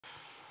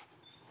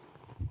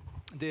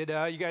Did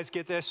you guys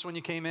get this when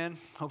you came in?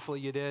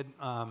 Hopefully you did.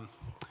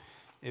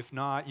 If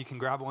not, you can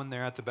grab one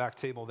there at the back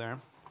table there.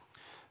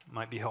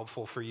 Might be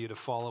helpful for you to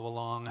follow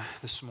along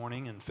this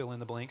morning and fill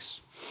in the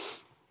blanks.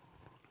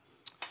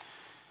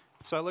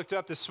 So I looked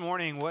up this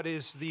morning, what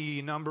is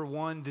the number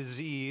one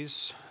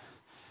disease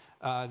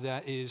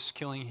that is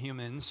killing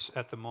humans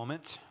at the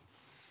moment?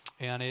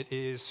 And it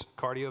is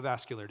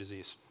cardiovascular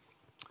disease.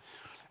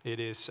 It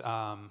is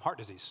heart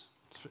disease.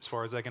 As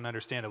far as I can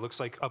understand, it looks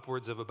like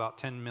upwards of about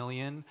 10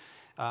 million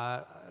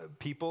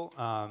people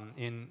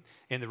in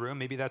the room.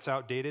 Maybe that's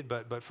outdated,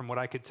 but from what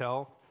I could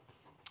tell,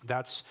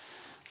 that's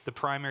the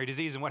primary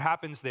disease. And what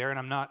happens there,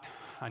 and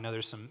I know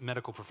there's some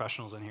medical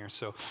professionals in here,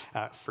 so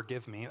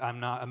forgive me.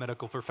 I'm not a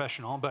medical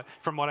professional, but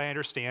from what I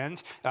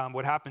understand,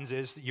 what happens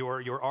is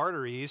your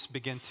arteries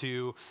begin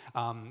to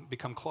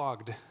become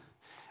clogged.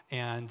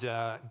 And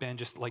Ben,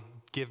 just like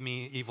give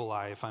me evil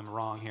eye if I'm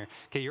wrong here.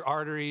 Okay, your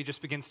artery just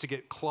begins to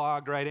get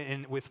clogged, right?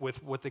 And with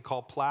what they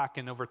call plaque,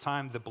 and over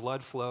time, the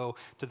blood flow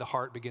to the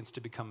heart begins to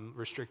become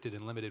restricted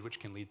and limited, which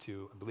can lead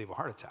to, I believe, a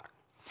heart attack.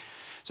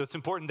 So it's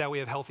important that we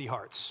have healthy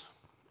hearts.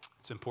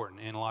 It's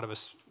important. And a lot of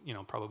us,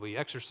 probably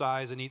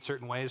exercise and eat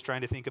certain ways,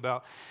 trying to think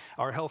about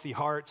our healthy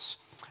hearts.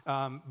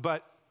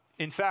 But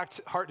in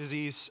fact, heart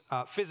disease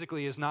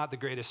physically is not the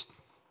greatest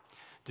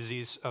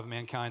disease of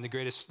mankind. The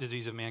greatest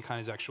disease of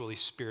mankind is actually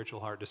spiritual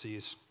heart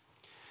disease.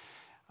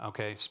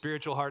 Okay,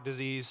 spiritual heart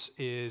disease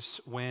is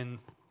when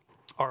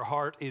our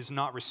heart is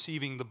not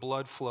receiving the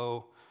blood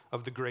flow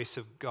of the grace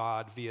of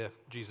God via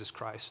Jesus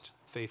Christ,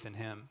 faith in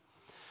Him.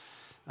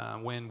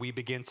 When we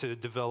begin to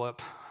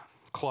develop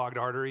clogged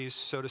arteries,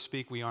 so to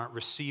speak, we aren't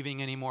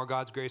receiving any more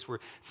God's grace. We're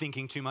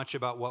thinking too much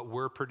about what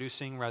we're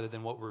producing rather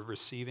than what we're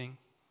receiving.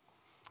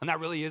 And that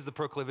really is the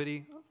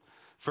proclivity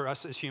for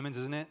us as humans,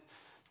 isn't it?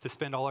 To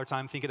spend all our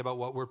time thinking about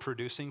what we're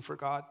producing for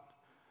God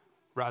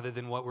rather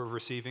than what we're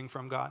receiving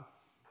from God.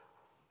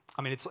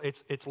 I mean,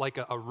 it's like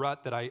a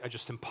rut that I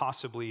just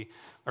impossibly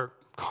or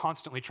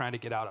constantly trying to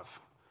get out of.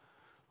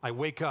 I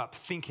wake up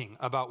thinking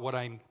about what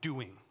I'm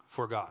doing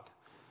for God.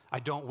 I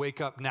don't wake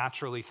up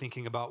naturally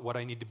thinking about what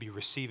I need to be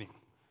receiving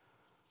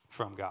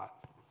from God.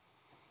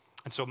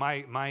 And so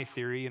my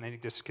theory, and I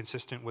think this is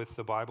consistent with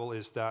the Bible,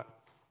 is that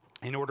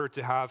in order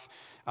to have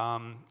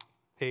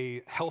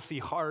a healthy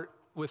heart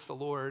with the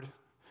Lord,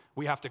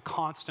 we have to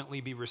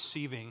constantly be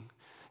receiving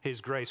His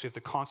grace. We have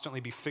to constantly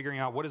be figuring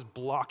out what is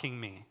blocking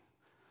me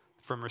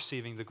from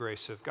receiving the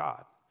grace of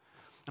God.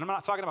 And I'm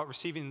not talking about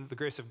receiving the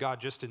grace of God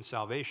just in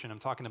salvation. I'm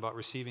talking about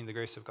receiving the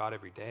grace of God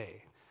every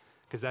day,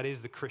 because that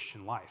is the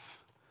Christian life.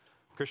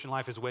 Christian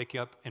life is wake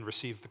up and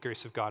receive the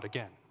grace of God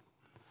again.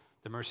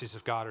 The mercies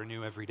of God are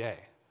new every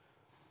day.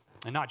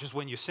 And not just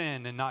when you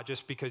sin, and not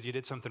just because you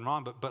did something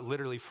wrong, but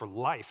literally for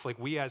life. Like,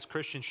 we as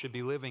Christians should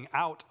be living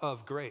out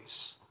of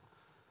grace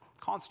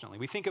constantly.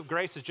 We think of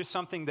grace as just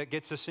something that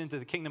gets us into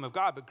the kingdom of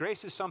God, but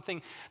grace is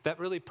something that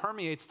really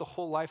permeates the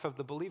whole life of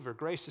the believer.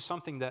 Grace is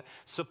something that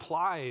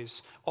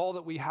supplies all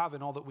that we have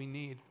and all that we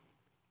need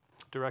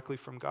directly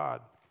from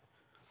God.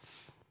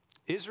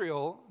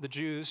 Israel, the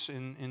Jews,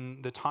 in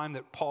the time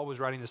that Paul was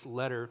writing this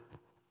letter,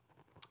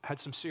 had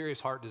some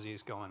serious heart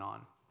disease going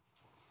on.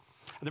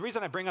 And the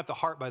reason I bring up the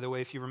heart, by the way,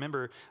 if you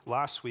remember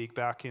last week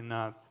back in,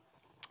 I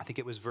think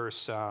it was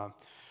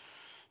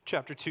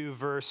chapter 2,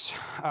 verse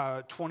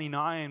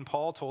 29,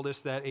 Paul told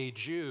us that a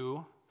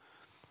Jew,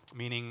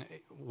 meaning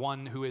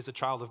one who is a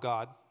child of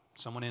God,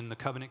 someone in the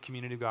covenant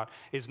community of God,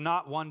 is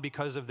not one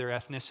because of their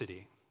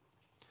ethnicity,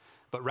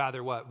 but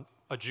rather what?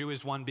 A Jew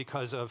is one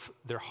because of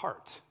their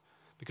heart,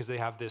 because they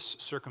have this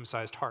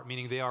circumcised heart,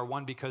 meaning they are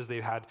one because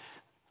they had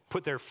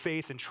put their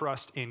faith and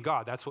trust in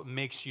God. That's what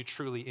makes you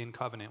truly in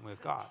covenant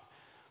with God.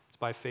 It's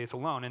by faith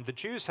alone. And the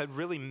Jews had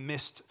really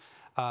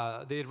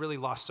they had really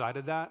lost sight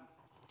of that.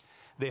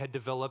 They had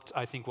developed,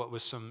 I think, what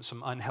was some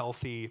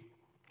unhealthy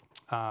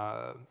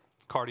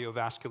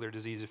cardiovascular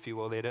disease, if you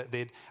will.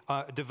 They'd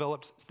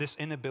developed this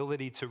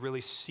inability to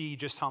really see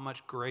just how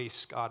much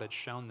grace God had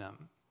shown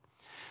them.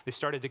 They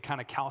started to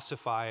kind of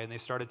calcify, and they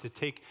started to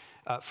take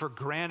for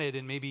granted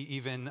and maybe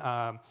even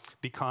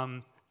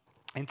become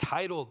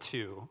entitled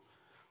to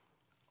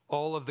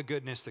all of the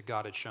goodness that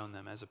God had shown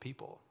them as a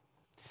people.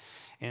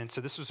 And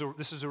so this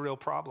is a real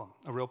problem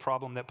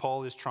that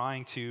Paul is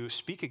trying to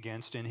speak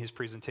against in his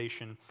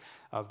presentation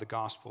of the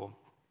gospel.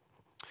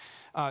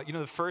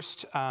 The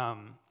first,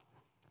 probably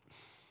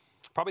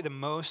the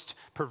most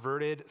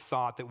perverted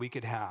thought that we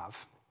could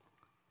have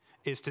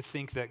is to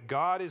think that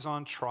God is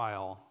on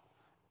trial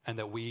and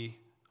that we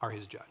are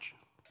His judge.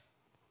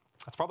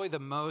 That's probably the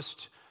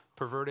most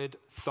perverted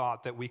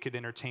thought that we could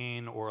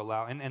entertain or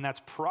allow. And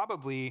that's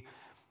probably,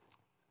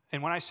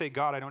 and when I say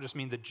God, I don't just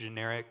mean the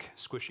generic,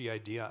 squishy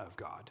idea of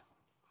God.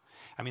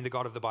 I mean the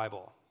God of the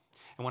Bible.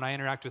 And when I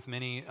interact with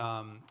many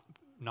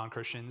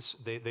non-Christians,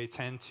 they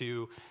tend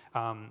to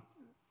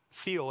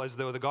feel as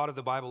though the God of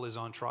the Bible is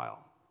on trial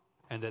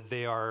and that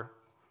they are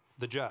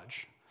the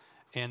judge.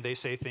 And they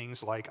say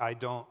things like, I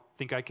don't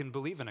think I can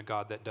believe in a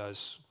God that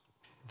does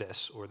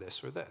this or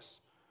this or this.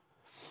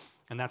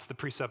 And that's the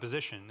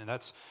presupposition. And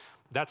that's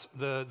That's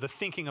the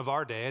thinking of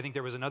our day. I think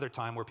there was another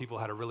time where people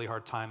had a really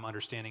hard time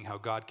understanding how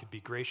God could be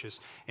gracious.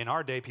 In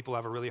our day, people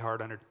have a really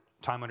hard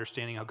time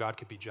understanding how God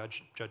could be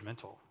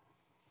judgmental.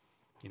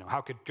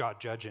 How could God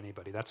judge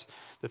anybody? That's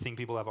the thing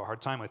people have a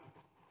hard time with.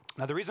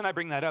 Now, the reason I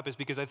bring that up is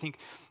because I think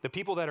the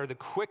people that are the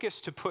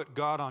quickest to put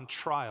God on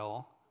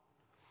trial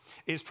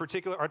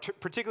are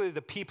particularly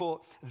the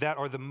people that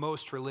are the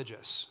most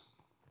religious.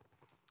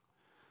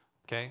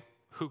 Okay?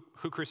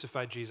 Who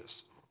crucified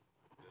Jesus?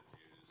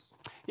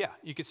 Yeah,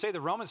 you could say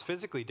the Romans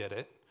physically did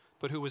it,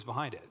 but who was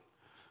behind it?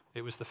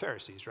 It was the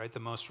Pharisees, right? The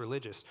most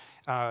religious.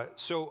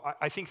 So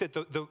I think that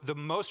the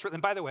most,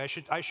 and by the way,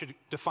 I should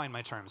define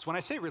my terms. When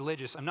I say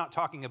religious, I'm not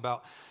talking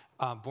about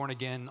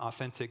born-again,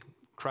 authentic,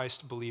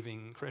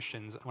 Christ-believing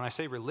Christians. When I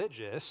say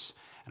religious,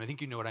 and I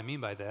think you know what I mean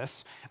by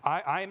this,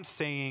 I'm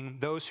saying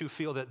those who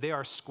feel that they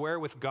are square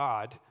with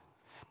God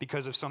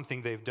because of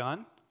something they've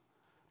done,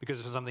 because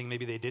of something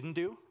maybe they didn't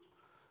do,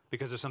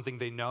 because of something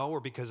they know, or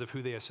because of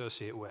who they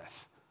associate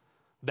with.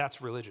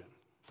 That's religion,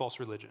 false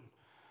religion.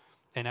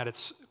 And at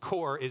its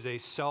core is a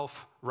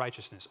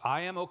self-righteousness.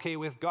 I am okay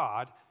with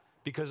God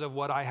because of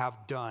what I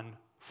have done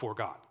for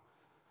God,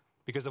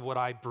 because of what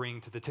I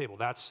bring to the table.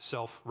 That's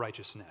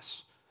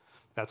self-righteousness.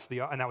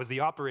 And that was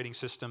the operating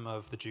system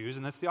of the Jews,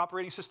 and that's the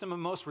operating system of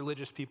most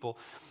religious people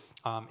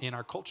in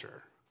our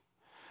culture.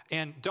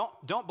 And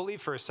don't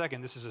believe for a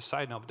second, this is a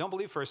side note, but don't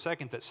believe for a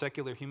second that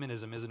secular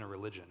humanism isn't a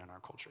religion in our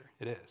culture.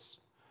 It is.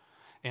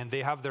 And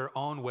they have their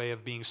own way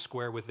of being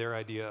square with their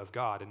idea of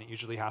God, and it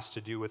usually has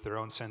to do with their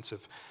own sense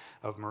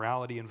of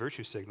morality and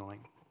virtue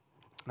signaling.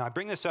 Now, I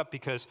bring this up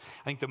because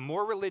I think the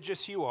more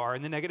religious you are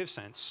in the negative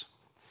sense,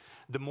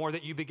 the more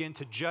that you begin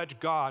to judge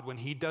God when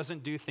he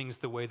doesn't do things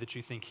the way that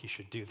you think he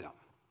should do them.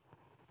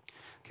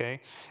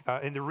 Okay?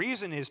 And the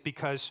reason is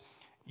because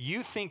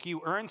you think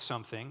you earn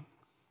something,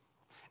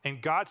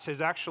 and God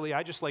says, actually,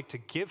 I just like to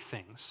give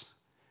things.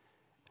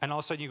 And all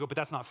of a sudden you go, but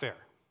that's not fair.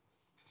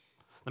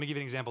 Let me give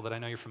you an example that I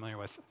know you're familiar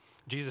with.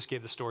 Jesus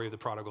gave the story of the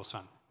prodigal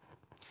son.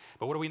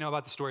 But what do we know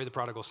about the story of the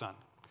prodigal son?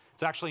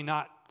 It's actually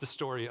not the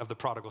story of the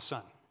prodigal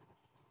son.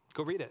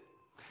 Go read it.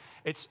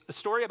 It's a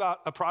story about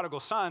a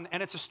prodigal son,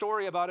 and it's a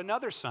story about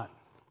another son,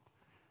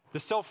 the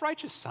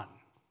self-righteous son.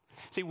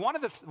 See, one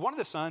of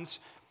the sons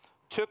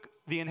took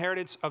the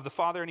inheritance of the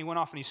father, and he went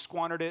off and he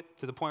squandered it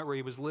to the point where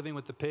he was living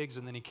with the pigs,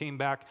 and then he came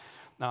back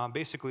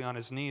basically on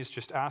his knees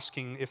just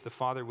asking if the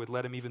father would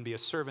let him even be a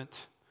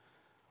servant.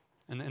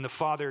 And the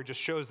father just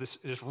shows this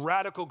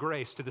radical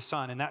grace to the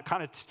son, and that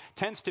kind of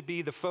tends to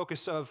be the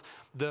focus of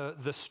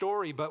the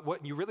story. But when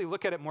you really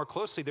look at it more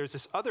closely, there's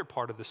this other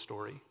part of the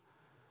story.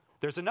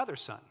 There's another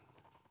son.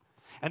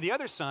 And the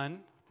other son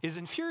is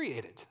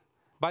infuriated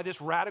by this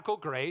radical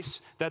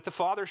grace that the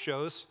father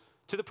shows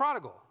to the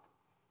prodigal.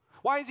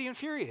 Why is he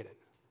infuriated?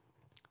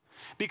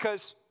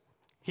 Because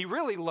he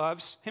really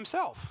loves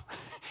himself.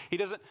 He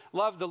doesn't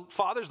love the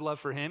father's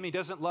love for him. He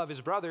doesn't love his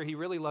brother. He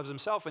really loves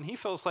himself. And he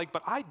feels like,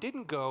 but I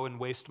didn't go and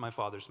waste my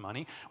father's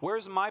money.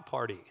 Where's my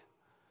party?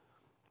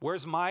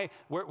 Where's my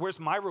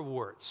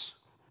rewards?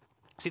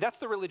 See, that's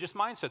the religious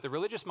mindset. The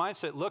religious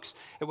mindset looks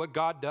at what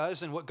God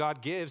does and what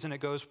God gives, and it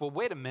goes, well,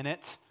 wait a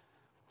minute.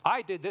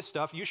 I did this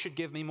stuff. You should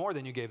give me more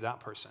than you gave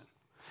that person.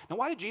 Now,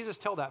 why did Jesus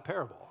tell that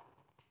parable?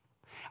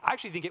 I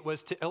actually think it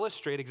was to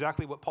illustrate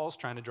exactly what Paul's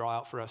trying to draw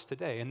out for us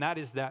today, and that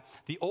is that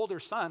the older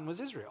son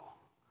was Israel.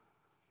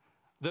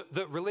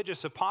 The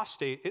religious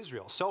apostate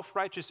Israel,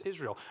 self-righteous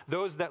Israel,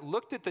 those that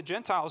looked at the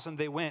Gentiles and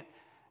they went,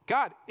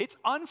 God, it's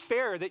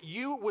unfair that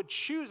you would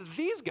choose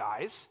these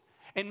guys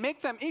and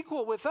make them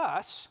equal with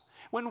us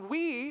when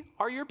we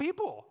are your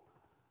people.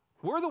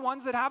 We're the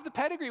ones that have the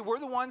pedigree. We're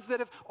the ones that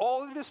have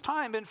all of this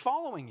time been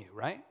following you,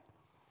 right?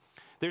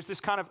 There's this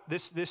kind of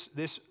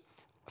this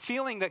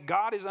feeling that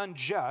God is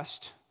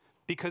unjust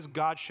because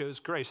God shows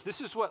grace.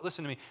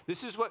 Listen to me,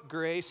 this is what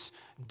grace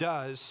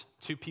does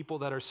to people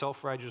that are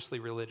self-righteously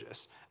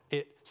religious.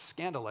 It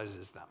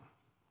scandalizes them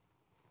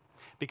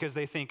because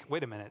they think,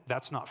 wait a minute,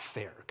 that's not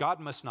fair.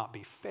 God must not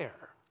be fair.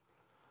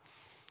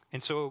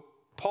 And so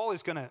Paul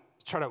is going to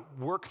try to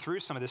work through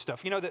some of this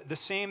stuff. You know, the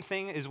same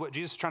thing is what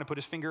Jesus is trying to put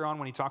his finger on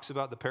when he talks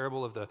about the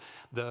parable of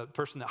the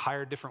person that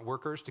hired different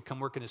workers to come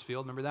work in his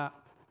field. Remember that?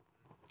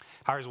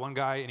 Hires one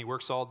guy and he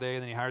works all day,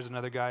 and then he hires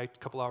another guy a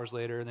couple hours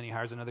later, and then he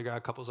hires another guy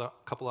a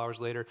couple hours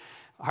later,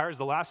 hires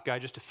the last guy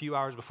just a few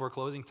hours before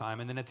closing time,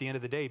 and then at the end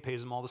of the day, he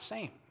pays them all the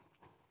same.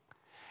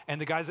 And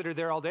the guys that are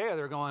there all day,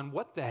 they're going,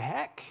 what the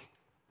heck?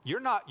 You're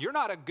not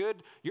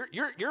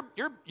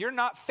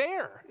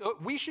fair.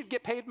 We should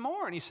get paid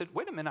more. And he said,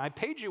 wait a minute, I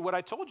paid you what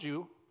I told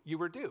you you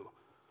were due.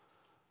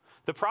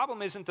 The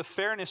problem isn't the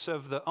fairness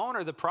of the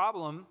owner. The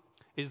problem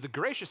is the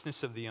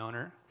graciousness of the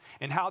owner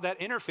and how that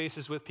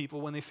interfaces with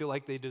people when they feel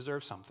like they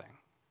deserve something.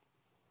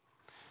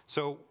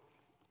 So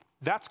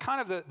that's kind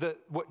of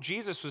what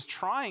Jesus was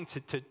trying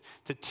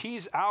to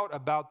tease out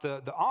about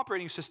the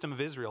operating system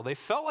of Israel. They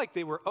felt like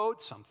they were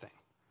owed something.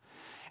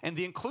 And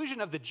the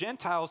inclusion of the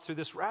Gentiles through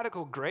this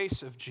radical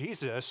grace of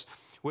Jesus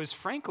was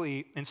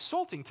frankly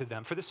insulting to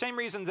them for the same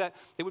reason that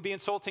it would be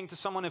insulting to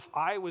someone if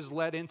I was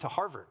led into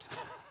Harvard.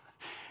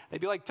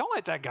 They'd be like, don't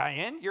let that guy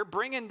in. You're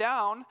bringing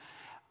down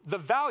the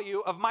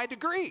value of my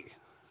degree.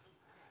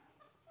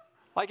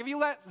 Like if you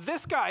let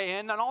this guy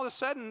in, and all of a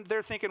sudden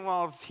they're thinking,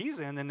 well, if he's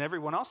in, then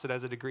everyone else that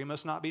has a degree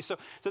must not be. So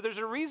there's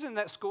a reason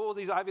that schools,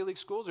 these Ivy League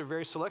schools, are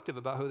very selective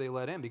about who they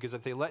let in, because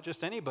if they let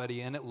just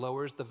anybody in, it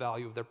lowers the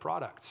value of their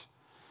product.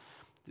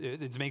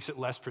 It makes it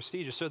less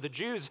prestigious. So the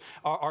Jews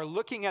are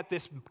looking at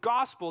this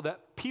gospel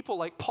that people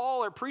like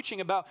Paul are preaching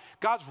about,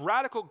 God's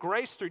radical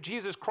grace through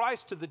Jesus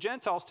Christ to the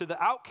Gentiles, to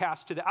the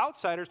outcasts, to the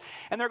outsiders,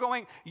 and they're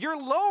going,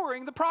 you're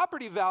lowering the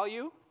property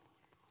value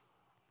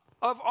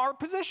of our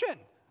position.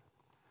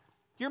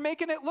 You're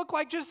making it look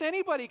like just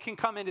anybody can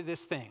come into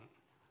this thing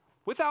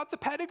without the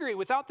pedigree,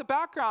 without the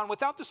background,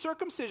 without the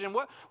circumcision.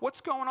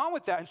 What's going on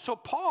with that? And so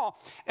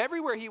Paul,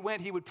 everywhere he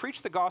went, he would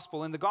preach the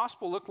gospel, and the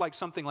gospel looked like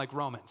something like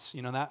Romans.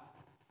 You know that?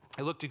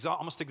 It looked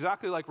almost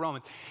exactly like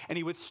Romans. And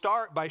he would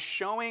start by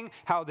showing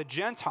how the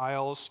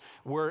Gentiles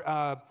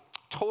were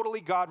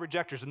totally God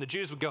rejectors, and the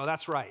Jews would go,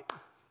 that's right.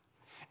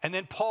 And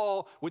then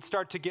Paul would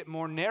start to get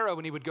more narrow,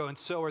 and he would go, and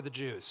so are the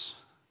Jews.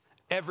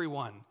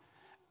 Everyone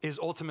is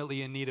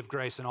ultimately in need of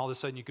grace, and all of a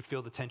sudden you could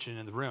feel the tension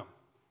in the room.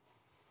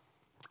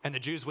 And the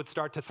Jews would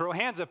start to throw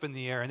hands up in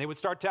the air, and they would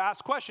start to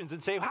ask questions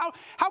and say,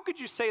 how could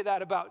you say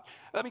that about,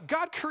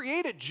 God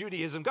created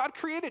Judaism, God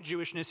created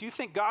Jewishness. You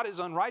think God is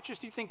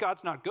unrighteous? You think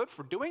God's not good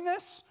for doing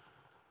this?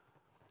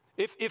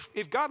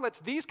 If God lets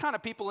these kind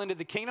of people into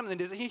the kingdom,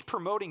 then is he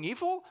promoting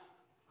evil?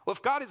 Well,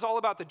 if God is all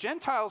about the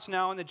Gentiles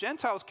now, and the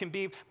Gentiles can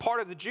be part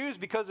of the Jews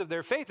because of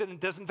their faith, then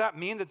doesn't that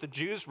mean that the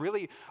Jews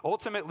really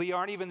ultimately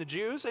aren't even the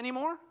Jews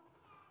anymore?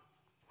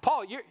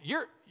 Paul,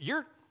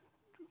 you're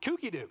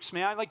kooky dukes,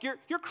 man. Like,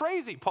 you're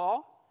crazy,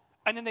 Paul.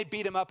 And then they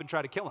beat him up and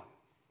try to kill him.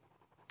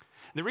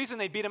 The reason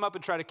they beat him up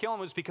and try to kill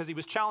him was because he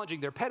was challenging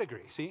their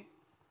pedigree, see?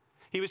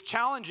 He was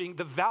challenging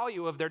the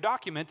value of their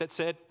document that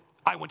said,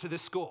 I went to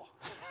this school,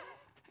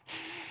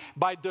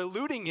 by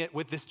diluting it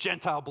with this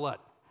Gentile blood.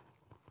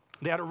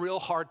 They had a real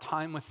hard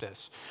time with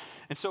this.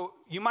 And so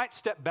you might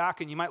step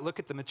back and you might look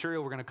at the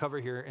material we're going to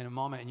cover here in a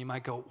moment, and you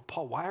might go,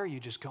 Paul, why are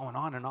you just going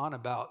on and on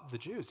about the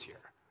Jews here?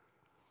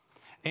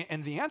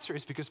 And the answer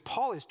is because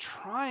Paul is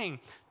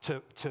trying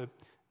to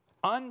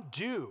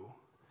undo,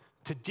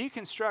 to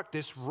deconstruct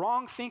this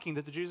wrong thinking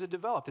that the Jews had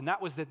developed. And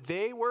that was that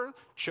they were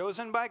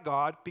chosen by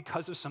God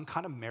because of some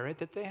kind of merit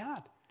that they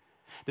had.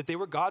 That they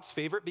were God's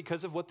favorite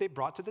because of what they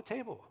brought to the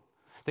table.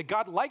 That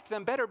God liked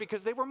them better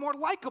because they were more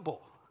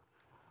likable.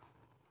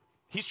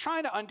 He's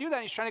trying to undo that.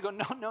 And he's trying to go,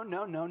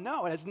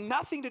 no. It has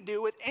nothing to do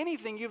with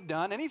anything you've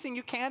done, anything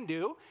you can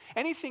do,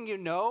 anything you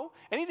know,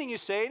 anything you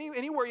say,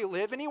 anywhere you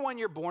live, anyone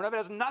you're born of. It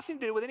has nothing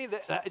to do with any of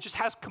that. It just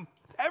has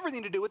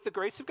everything to do with the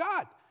grace of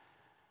God.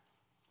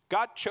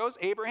 God chose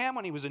Abraham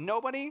when he was a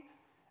nobody,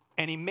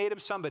 and he made him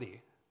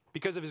somebody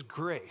because of his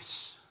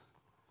grace.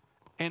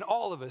 And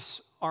all of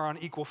us are on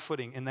equal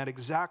footing in that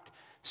exact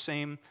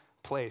same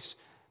place.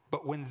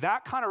 But when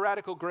that kind of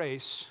radical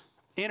grace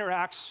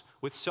interacts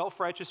with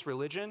self-righteous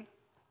religion,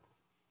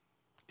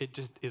 it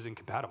just isn't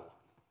compatible.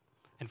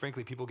 And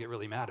frankly, people get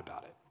really mad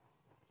about it.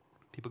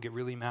 People get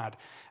really mad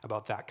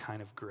about that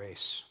kind of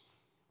grace.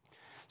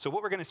 So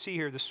what we're going to see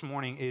here this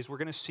morning is we're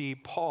going to see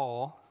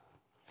Paul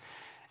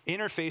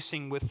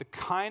interfacing with the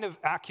kind of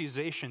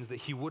accusations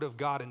that he would have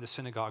got in the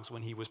synagogues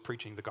when he was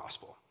preaching the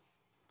gospel.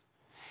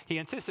 He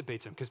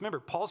anticipates them, because remember,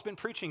 Paul's been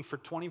preaching for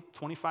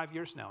 25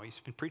 years now. He's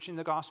been preaching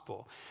the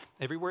gospel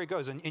everywhere he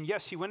goes. And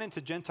yes, he went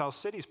into Gentile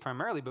cities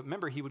primarily, but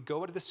remember, he would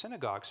go into the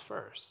synagogues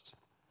first.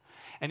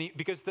 And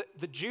because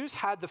the Jews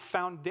had the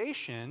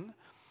foundation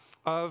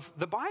of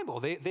the Bible.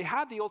 They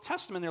had the Old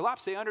Testament in their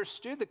laps. They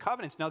understood the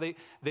covenants. Now,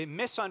 they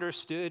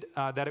misunderstood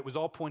that it was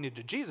all pointed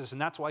to Jesus, and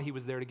that's why he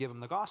was there to give them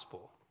the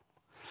gospel.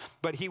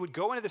 But he would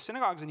go into the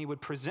synagogues and he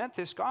would present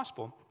this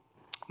gospel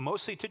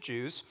mostly to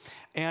Jews,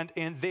 and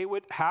they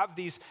would have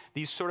these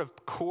sort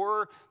of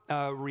core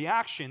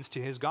reactions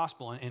to his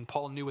gospel, and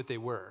Paul knew what they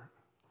were.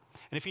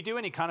 And if you do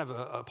any kind of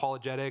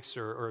apologetics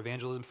or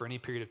evangelism for any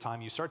period of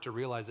time, you start to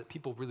realize that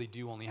people really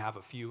do only have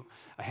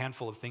a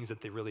handful of things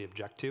that they really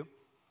object to,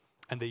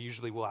 and they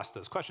usually will ask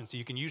those questions. So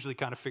you can usually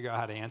kind of figure out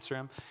how to answer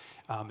them.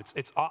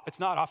 It's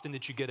not often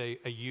that you get a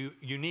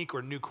unique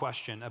or new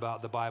question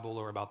about the Bible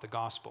or about the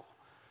gospel.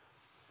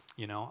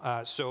 You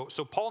know, so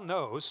Paul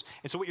knows,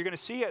 and so what you're going to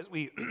see as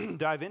we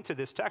dive into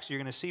this text, you're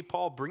going to see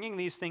Paul bringing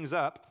these things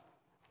up,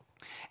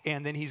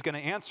 and then he's going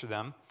to answer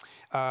them,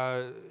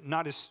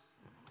 not as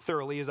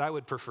thoroughly as I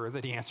would prefer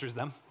that he answers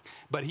them,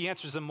 but he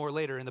answers them more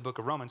later in the book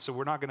of Romans, so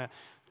we're not going to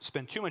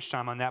spend too much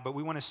time on that, but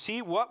we want to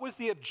see what was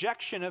the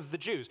objection of the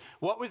Jews.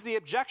 What was the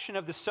objection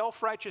of the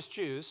self-righteous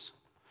Jews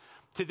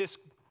to this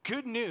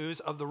good news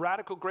of the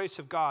radical grace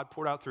of God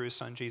poured out through his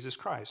son, Jesus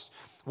Christ?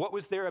 What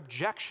was their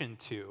objection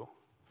to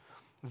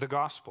the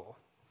gospel?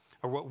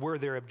 Or what were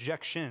their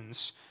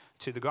objections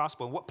to the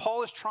gospel? And what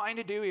Paul is trying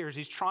to do here is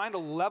he's trying to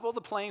level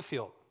the playing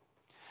field.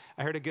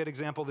 I heard a good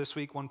example this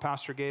week, one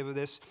pastor gave of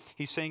this.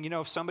 He's saying,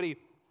 if somebody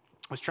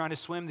was trying to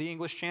swim the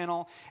English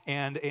Channel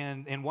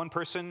and one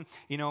person,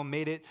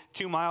 made it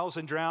 2 miles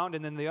and drowned,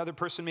 and then the other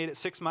person made it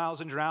 6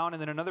 miles and drowned,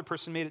 and then another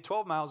person made it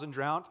 12 miles and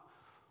drowned,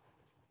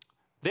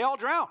 They all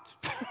drowned.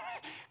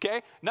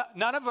 Okay?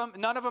 None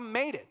of them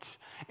made it.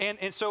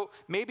 And so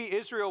maybe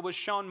Israel was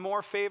shown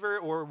more favor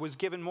or was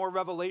given more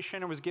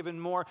revelation or was given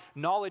more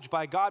knowledge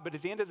by God, but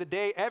at the end of the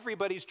day,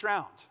 everybody's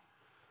drowned.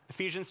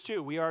 Ephesians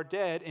 2, we are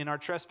dead in our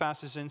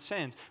trespasses and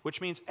sins,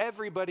 which means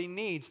everybody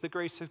needs the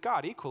grace of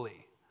God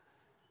equally.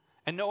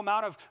 And no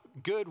amount of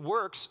good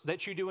works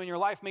that you do in your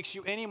life makes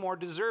you any more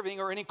deserving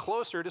or any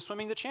closer to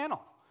swimming the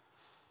channel.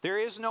 There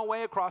is no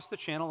way across the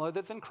channel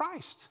other than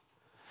Christ.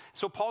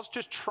 So Paul's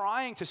just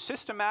trying to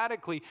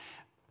systematically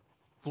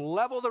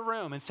level the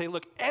room and say,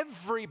 look,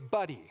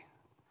 everybody,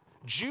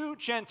 Jew,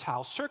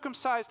 Gentile,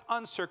 circumcised,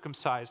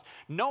 uncircumcised,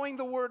 knowing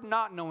the word,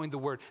 not knowing the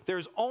word,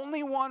 there's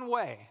only one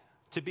way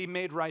to be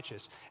made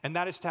righteous, and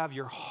that is to have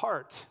your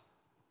heart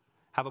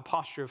have a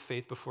posture of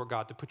faith before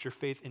God, to put your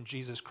faith in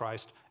Jesus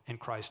Christ and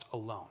Christ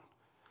alone,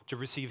 to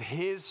receive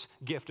his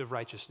gift of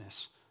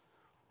righteousness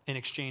in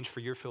exchange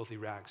for your filthy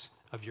rags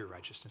of your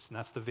righteousness. And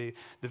that's the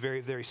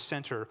very, very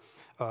center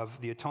of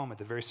the atonement,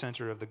 the very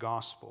center of the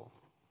gospel.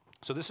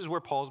 So this is where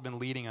Paul's been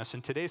leading us.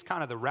 And today's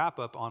kind of the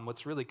wrap-up on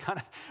what's really kind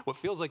of what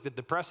feels like the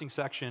depressing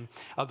section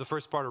of the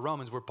first part of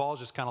Romans, where Paul's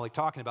just kind of like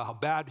talking about how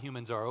bad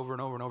humans are over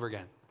and over and over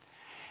again.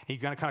 He's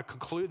going to kind of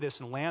conclude this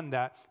and land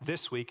that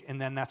this week, and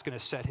then that's going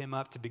to set him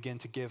up to begin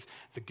to give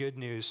the good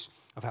news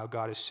of how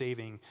God is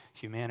saving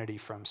humanity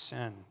from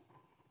sin.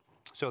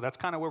 So that's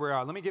kind of where we're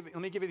at. Let me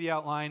give you the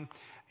outline,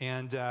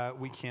 and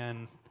we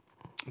can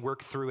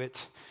work through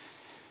it,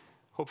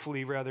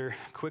 hopefully rather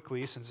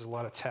quickly, since there's a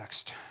lot of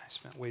text. I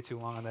spent way too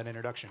long on that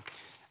introduction.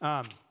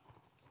 Let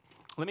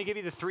me give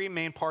you the three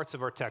main parts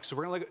of our text. So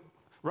we're going to look at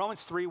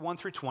Romans 3, 1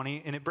 through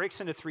 20, and it breaks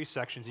into three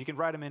sections. You can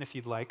write them in if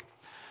you'd like.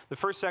 The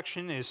first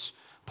section is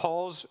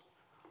Paul's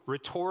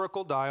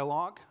rhetorical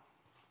dialogue,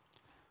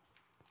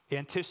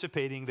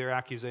 anticipating their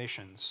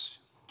accusations.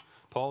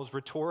 Paul's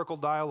rhetorical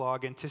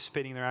dialogue,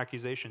 anticipating their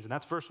accusations. And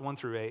that's verse 1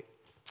 through 8.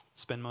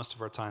 Spend most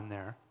of our time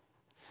there.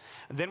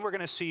 And then we're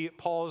going to see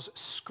Paul's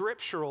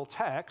scriptural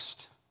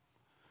text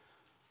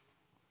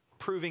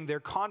proving their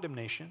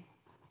condemnation.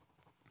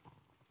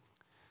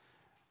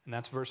 And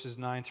that's verses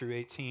 9 through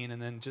 18. And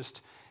then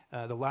just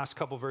the last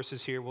couple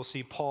verses here, we'll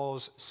see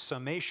Paul's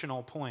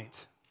summational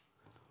point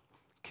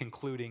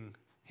concluding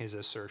his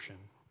assertion.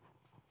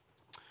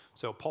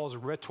 So Paul's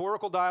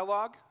rhetorical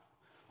dialogue,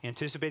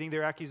 anticipating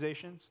their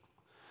accusations.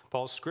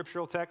 Paul's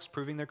scriptural text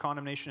proving their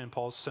condemnation. And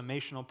Paul's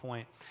summational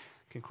point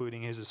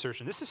concluding his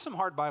assertion. This is some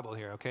hard Bible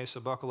here, okay? So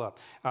buckle up.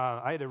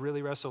 I had to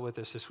really wrestle with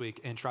this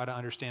week and try to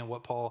understand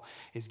what Paul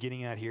is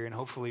getting at here, and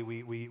hopefully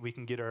we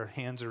can get our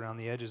hands around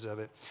the edges of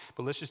it.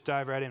 But let's just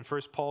dive right in.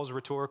 First, Paul's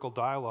rhetorical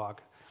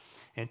dialogue,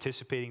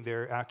 anticipating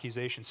their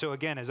accusations. So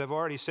again, as I've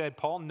already said,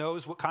 Paul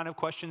knows what kind of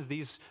questions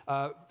these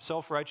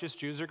self-righteous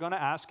Jews are going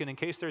to ask, and in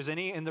case there's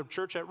any in the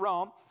church at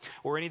Rome,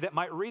 or any that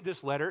might read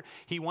this letter,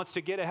 he wants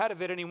to get ahead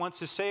of it, and he wants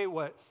to say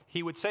what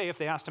he would say if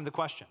they asked him the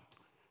question,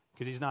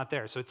 because he's not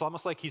there. So it's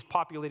almost like he's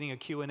populating a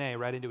Q&A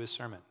right into his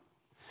sermon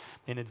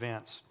in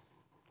advance.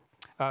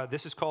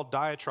 This is called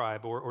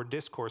diatribe or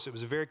discourse. It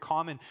was a very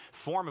common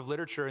form of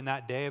literature in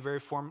that day. A very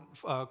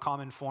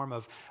common form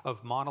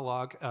of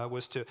monologue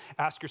was to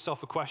ask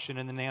yourself a question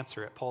and then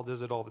answer it. Paul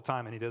does it all the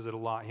time, and he does it a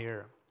lot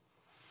here.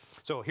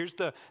 So here's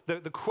the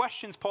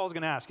questions Paul's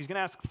going to ask. He's going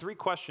to ask three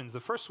questions.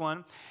 The first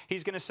one,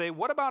 he's going to say,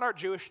 what about our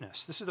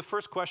Jewishness? This is the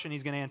first question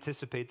he's going to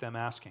anticipate them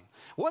asking.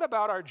 What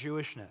about our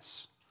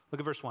Jewishness? Look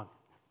at verse 1.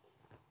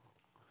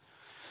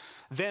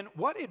 Then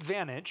what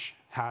advantage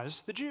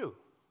has the Jew?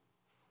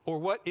 Or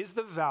what is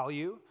the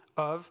value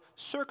of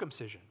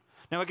circumcision?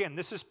 Now again,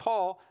 this is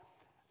Paul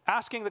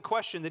asking the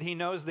question that he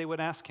knows they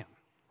would ask him.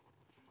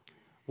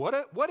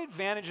 What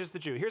advantage is the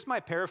Jew? Here's my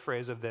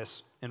paraphrase of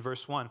this in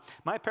verse 1.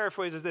 My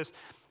paraphrase is this: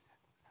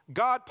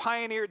 God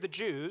pioneered the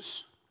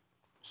Jews,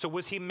 so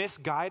was he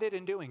misguided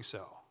in doing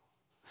so?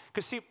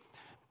 Because see,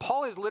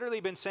 Paul has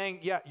literally been saying,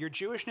 yeah, your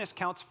Jewishness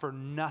counts for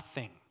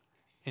nothing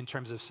in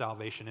terms of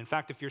salvation. In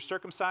fact, if you're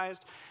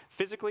circumcised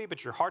physically,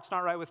 but your heart's not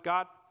right with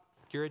God,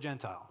 you're a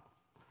Gentile.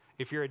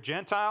 If you're a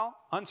Gentile,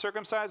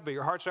 uncircumcised, but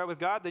your heart's right with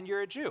God, then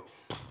you're a Jew.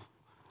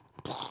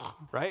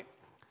 Right?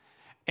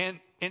 And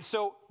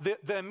so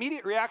the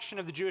immediate reaction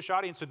of the Jewish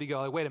audience would be,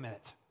 go, wait a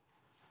minute.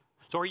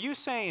 So are you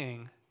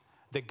saying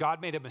that God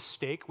made a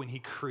mistake when he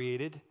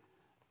created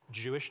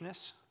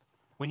Jewishness?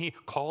 When he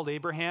called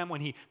Abraham,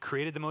 when he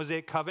created the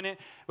Mosaic covenant?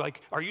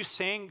 Like, are you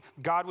saying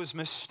God was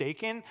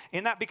mistaken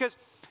in that? Because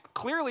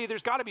clearly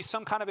there's got to be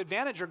some kind of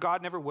advantage or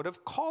God never would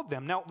have called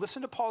them. Now,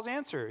 listen to Paul's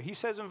answer. He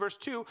says in verse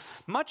 2,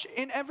 much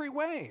in every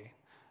way.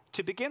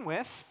 To begin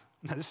with,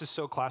 now this is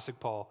so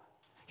classic Paul.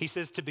 He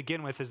says to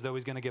begin with as though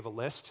he's going to give a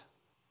list,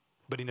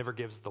 but he never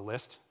gives the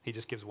list. He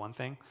just gives one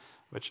thing,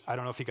 which I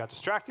don't know if he got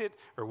distracted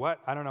or what.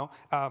 I don't know.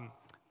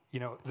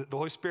 The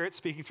Holy Spirit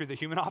speaking through the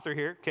human author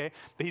here, okay?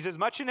 But he says,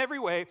 much in every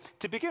way.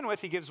 To begin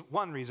with, he gives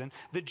one reason.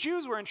 The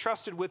Jews were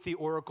entrusted with the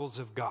oracles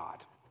of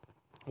God,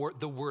 or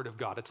the word of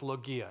God. It's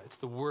logia. It's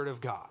the word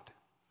of God.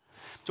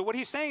 So what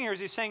he's saying here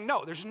is he's saying,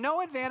 no, there's no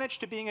advantage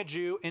to being a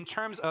Jew in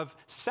terms of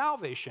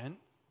salvation,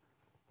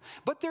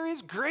 but there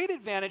is great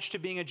advantage to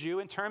being a Jew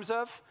in terms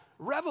of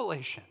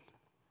revelation.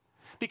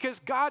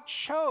 Because God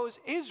chose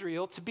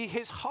Israel to be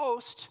his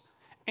host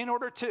in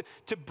order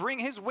to bring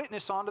his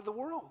witness onto the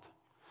world.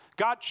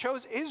 God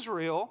chose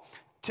Israel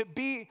to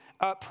be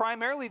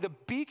primarily the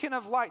beacon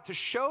of light, to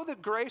show the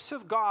grace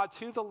of God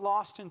to the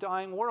lost and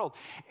dying world.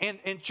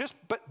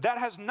 But that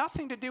has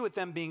nothing to do with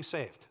them being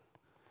saved.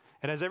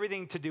 It has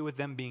everything to do with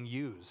them being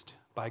used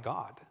by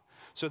God.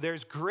 So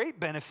there's great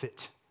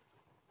benefit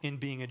in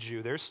being a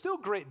Jew. There's still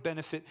great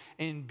benefit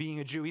in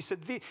being a Jew. He said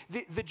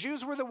the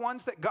Jews were the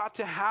ones that got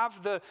to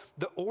have the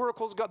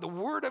oracles of God. The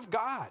word of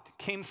God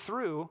came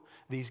through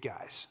these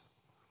guys.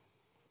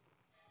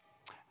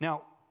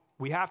 Now,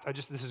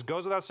 this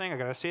goes without saying, I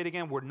got to say it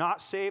again. We're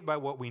not saved by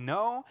what we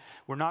know.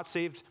 We're not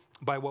saved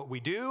by what we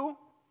do.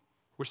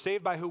 We're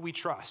saved by who we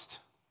trust.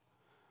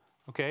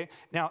 Okay?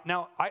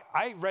 Now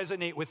I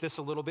resonate with this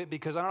a little bit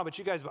because I don't know about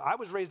you guys, but I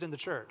was raised in the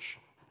church.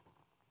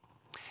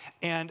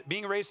 And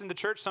being raised in the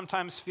church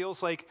sometimes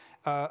feels like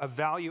a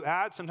value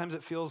add. Sometimes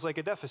it feels like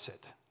a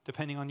deficit,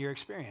 depending on your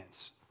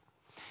experience.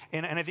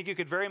 And I think you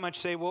could very much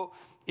say, well,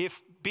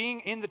 if being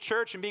in the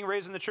church and being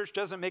raised in the church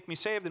doesn't make me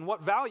saved, then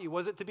what value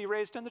was it to be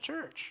raised in the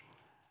church?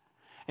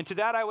 And to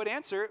that I would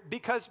answer,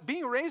 because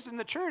being raised in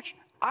the church,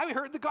 I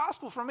heard the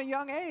gospel from a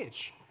young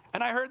age.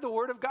 And I heard the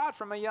word of God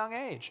from a young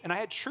age. And I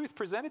had truth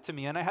presented to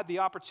me. And I had the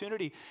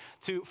opportunity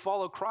to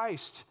follow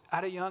Christ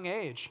at a young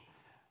age.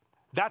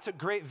 That's a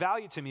great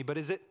value to me. But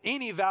is it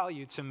any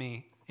value to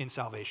me in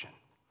salvation?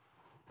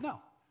 No.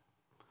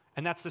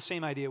 And that's the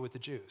same idea with the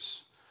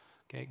Jews.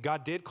 Okay?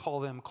 God did call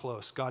them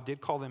close. God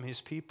did call them his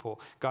people.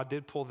 God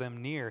did pull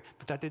them near.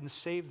 But that didn't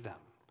save them.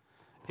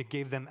 It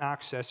gave them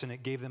access and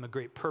it gave them a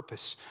great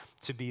purpose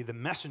to be the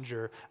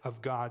messenger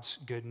of God's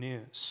good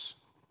news.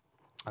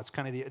 It's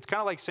kind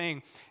of like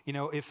saying,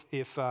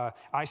 if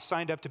I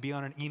signed up to be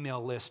on an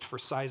email list for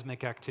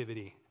seismic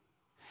activity,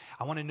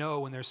 I want to know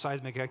when there's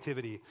seismic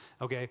activity,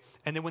 okay?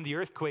 And then when the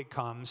earthquake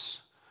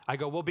comes, I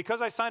go, well,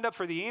 because I signed up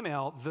for the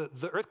email,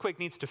 the earthquake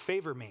needs to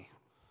favor me.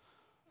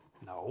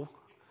 No.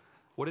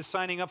 What is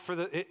signing up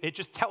for it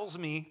just tells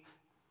me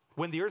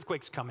when the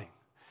earthquake's coming.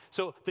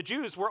 So the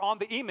Jews were on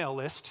the email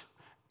list.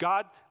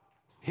 God,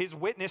 his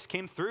witness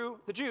came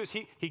through the Jews.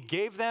 He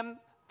gave them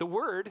the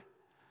word.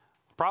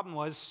 Problem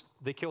was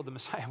they killed the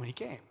Messiah when he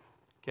came,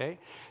 okay?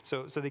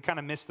 So they kind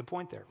of missed the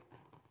point there.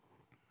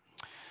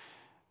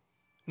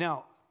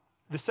 Now,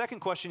 the second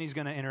question he's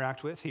going to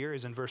interact with here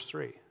is in verse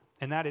 3,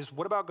 and that is,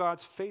 what about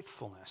God's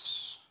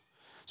faithfulness?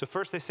 So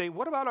first they say,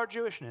 what about our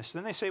Jewishness?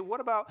 Then they say,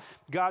 what about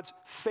God's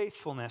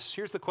faithfulness?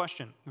 Here's the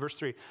question, verse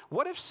 3.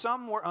 What if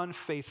some were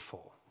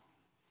unfaithful?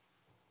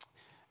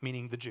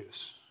 Meaning the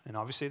Jews, and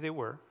obviously they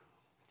were.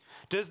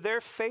 Does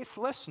their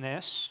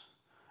faithlessness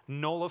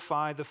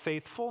nullify the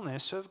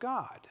faithfulness of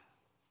God?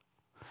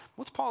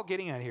 What's Paul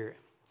getting at here?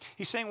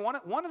 He's saying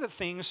one of the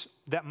things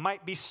that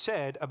might be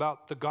said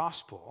about the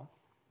gospel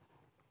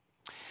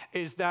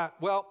is that,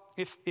 well,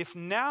 if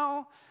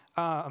now,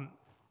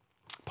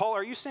 Paul,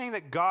 are you saying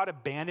that God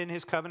abandoned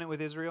his covenant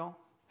with Israel?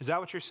 Is that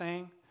what you're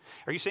saying?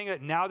 Are you saying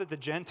that now that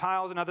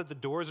the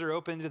doors are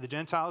open to the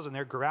Gentiles and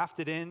they're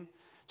grafted in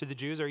to the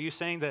Jews, are you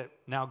saying that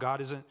now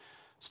God isn't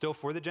still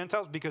for the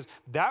Gentiles? Because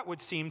that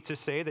would seem to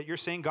say that you're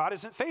saying God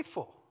isn't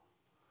faithful.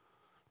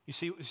 You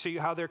see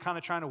how they're kind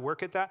of trying to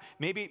work at that?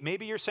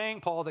 Maybe you're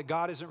saying, Paul, that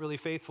God isn't really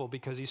faithful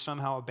because he's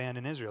somehow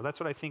abandoned Israel. That's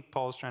what I think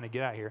Paul's trying to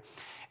get at here.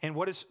 And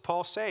what does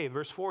Paul say in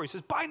verse 4? He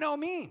says, by no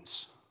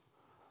means.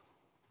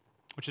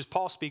 Which is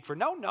Paul speak for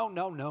no.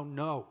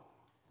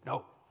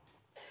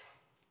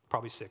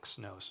 Probably 6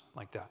 no's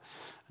like that.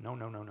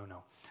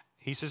 No.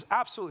 He says,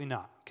 absolutely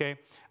not, okay?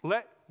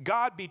 Let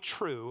God be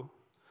true,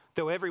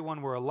 though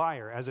everyone were a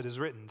liar, as it is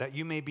written, that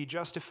you may be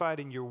justified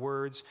in your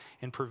words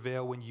and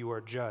prevail when you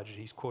are judged.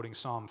 He's quoting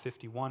Psalm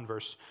 51,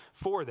 verse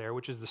 4 there,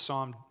 which is the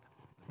psalm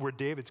where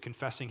David's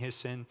confessing his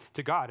sin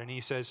to God. And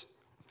he says,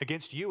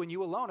 against you and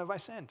you alone have I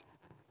sinned.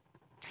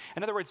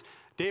 In other words,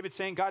 David's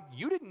saying, God,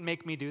 you didn't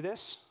make me do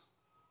this.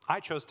 I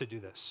chose to do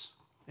this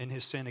in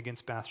his sin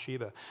against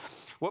Bathsheba.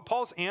 What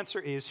Paul's answer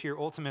is here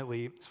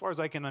ultimately, as far as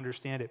I can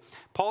understand it,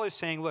 Paul is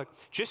saying, look,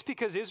 just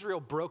because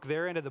Israel broke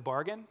their end of the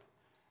bargain,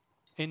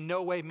 in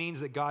no way means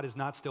that God is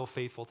not still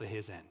faithful to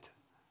his end.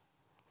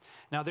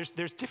 Now, there's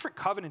different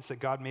covenants that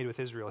God made with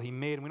Israel. He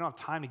made, and we don't have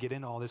time to get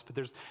into all this, but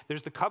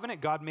there's the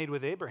covenant God made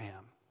with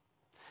Abraham.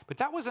 But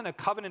that wasn't a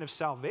covenant of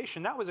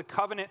salvation. That was a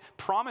covenant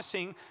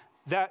promising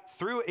that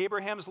through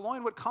Abraham's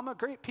loin would come a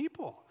great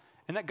people,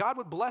 and that God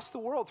would bless the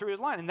world through his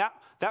line. And that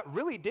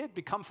really did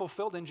become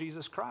fulfilled in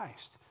Jesus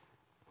Christ.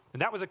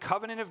 And that was a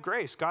covenant of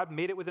grace. God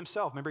made it with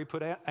himself. Remember, he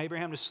put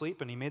Abraham to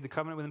sleep and he made the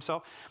covenant with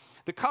himself.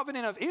 The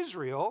covenant of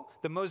Israel,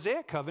 the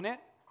Mosaic covenant,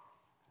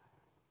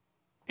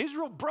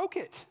 Israel broke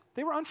it.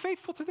 They were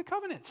unfaithful to the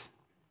covenant.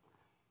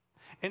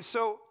 And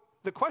so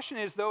the question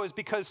is, though, is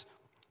because,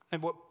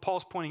 and what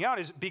Paul's pointing out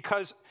is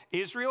because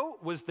Israel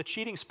was the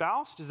cheating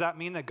spouse, does that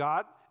mean that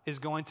God is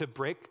going to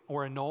break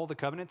or annul the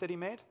covenant that he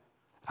made?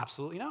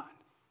 Absolutely not.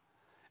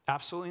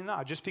 Absolutely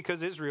not. Just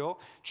because Israel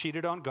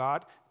cheated on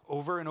God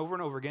over and over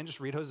and over again, just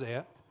read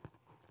Hosea,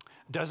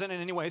 doesn't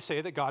in any way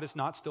say that God is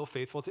not still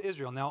faithful to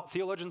Israel. Now,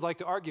 theologians like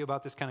to argue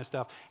about this kind of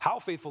stuff. How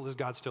faithful is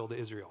God still to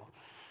Israel?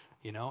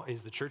 You know,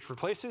 is the church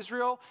replace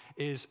Israel?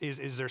 Is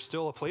there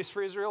still a place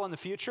for Israel in the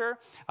future?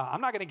 I'm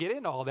not going to get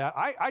into all that.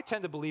 I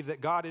tend to believe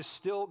that God is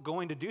still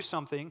going to do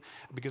something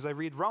because I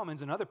read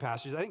Romans and other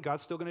passages. I think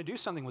God's still going to do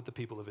something with the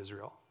people of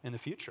Israel in the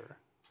future.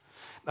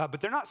 But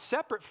they're not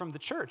separate from the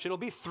church. It'll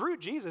be through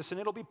Jesus and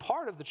it'll be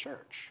part of the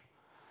church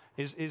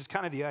is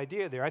kind of the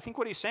idea there. I think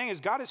what he's saying is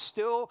God is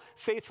still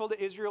faithful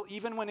to Israel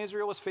even when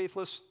Israel was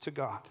faithless to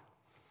God.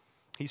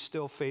 He's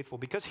still faithful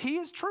because he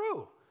is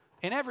true.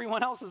 And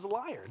everyone else is a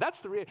liar.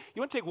 That's you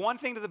want to take one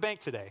thing to the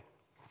bank today.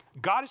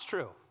 God is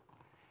true.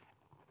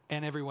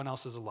 And everyone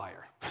else is a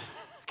liar.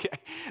 Okay?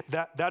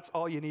 That's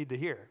all you need to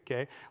hear.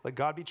 Okay? Let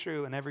God be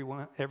true and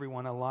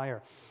everyone a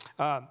liar.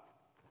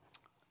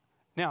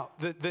 Now,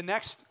 the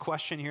next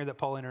question here that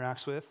Paul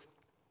interacts with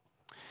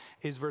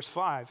is verse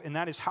 5. And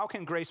that is, how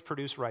can grace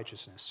produce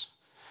righteousness?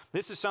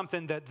 This is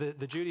something that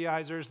the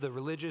Judaizers, the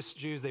religious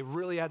Jews, they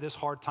really had this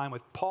hard time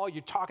with. Paul,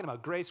 you're talking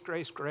about grace,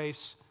 grace,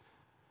 grace.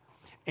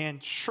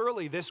 And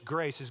surely this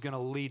grace is going to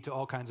lead to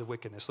all kinds of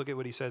wickedness. Look at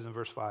what he says in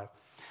verse 5.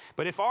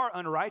 But if our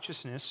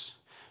unrighteousness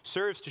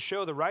serves to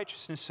show the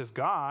righteousness of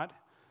God,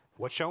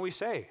 what shall we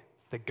say?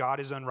 That God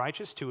is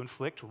unrighteous to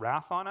inflict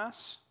wrath on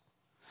us?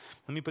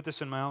 Let me put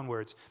this in my own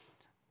words.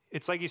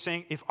 It's like he's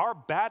saying, if our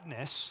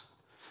badness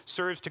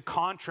serves to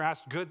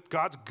contrast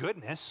God's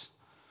goodness,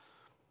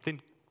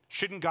 then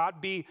shouldn't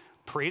God be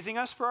praising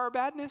us for our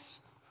badness?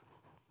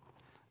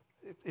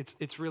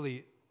 It's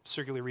really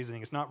circular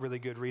reasoning. It's not really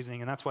good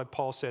reasoning, and that's why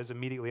Paul says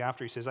immediately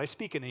after, he says, I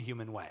speak in a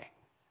human way.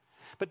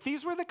 But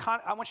these were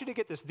I want you to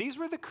get this, these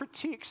were the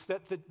critiques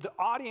that the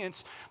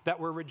audience that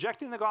were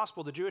rejecting the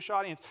gospel, the Jewish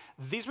audience,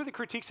 these were the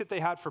critiques that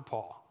they had for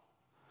Paul.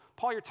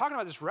 Paul, you're talking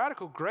about this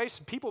radical grace,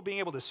 people being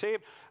able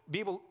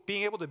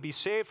to be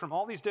saved from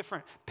all these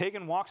different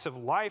pagan walks of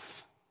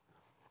life.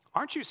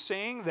 Aren't you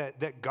saying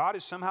that God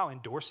is somehow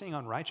endorsing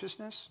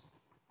unrighteousness?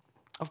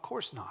 Of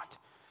course not.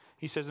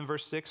 He says in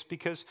verse 6,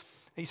 because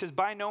he says,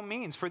 by no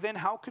means, for then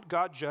how could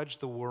God judge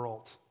the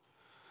world?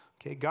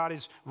 Okay, God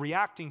is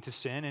reacting to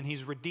sin, and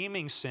he's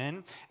redeeming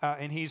sin,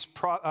 and he's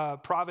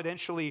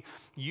providentially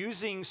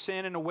using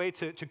sin in a way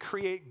to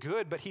create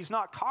good, but he's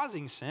not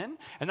causing sin,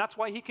 and that's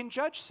why he can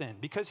judge sin,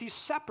 because he's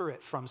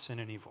separate from sin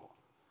and evil.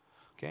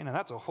 Okay, now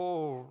that's a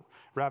whole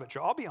rabbit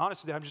trail. I'll be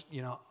honest with you, I'm just,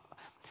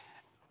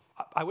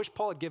 I wish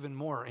Paul had given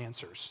more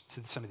answers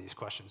to some of these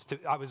questions.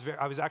 I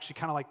was actually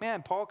kind of like,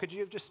 man, Paul, could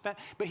you have just spent?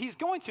 But he's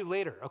going to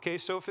later, okay?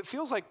 So if it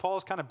feels like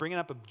Paul's kind of bringing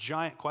up a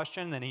giant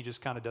question, then he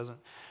just kind of doesn't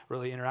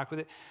really interact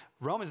with it.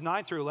 Romans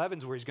 9 through 11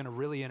 is where he's going to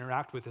really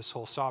interact with this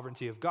whole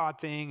sovereignty of God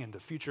thing and the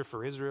future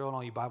for Israel, and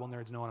all you Bible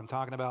nerds know what I'm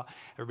talking about.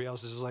 Everybody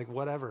else is just like,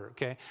 whatever,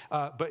 okay?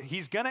 But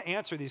he's going to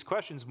answer these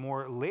questions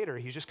more later.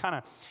 He's just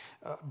kind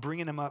of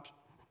bringing them up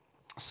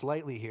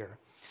slightly here.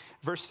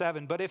 Verse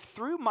 7, but if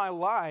through my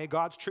lie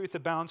God's truth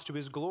abounds to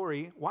his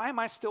glory, why am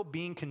I still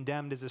being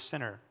condemned as a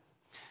sinner?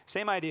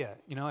 Same idea.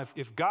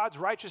 If God's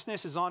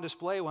righteousness is on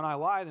display when I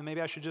lie, then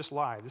maybe I should just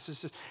lie.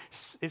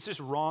 It's just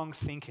wrong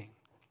thinking.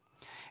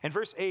 In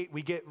verse 8,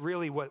 we get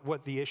really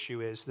what the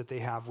issue is that they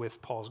have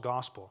with Paul's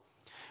gospel.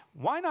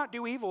 Why not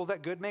do evil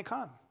that good may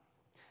come?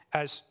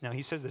 Now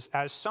he says this,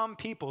 as some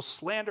people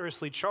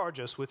slanderously charge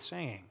us with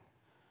saying,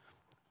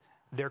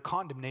 their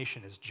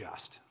condemnation is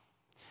just.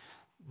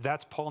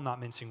 That's Paul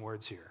not mincing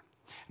words here.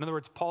 In other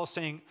words, Paul's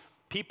saying,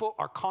 people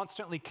are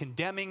constantly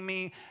condemning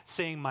me,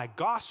 saying my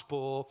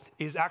gospel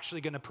is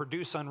actually going to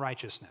produce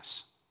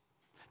unrighteousness.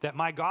 That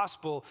my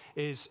gospel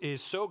is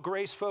so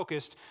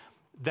grace-focused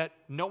that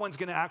no one's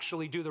going to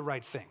actually do the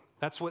right thing.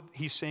 That's what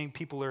he's saying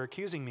people are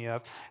accusing me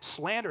of,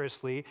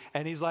 slanderously,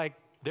 and he's like,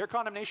 their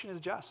condemnation is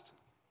just.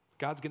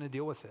 God's going to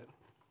deal with it.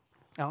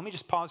 Now, let me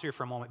just pause here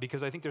for a moment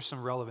because I think there's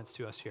some relevance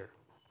to us here.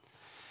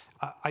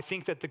 I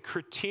think that the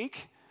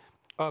critique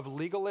of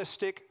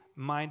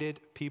legalistic-minded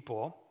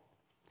people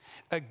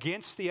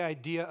against the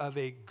idea of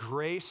a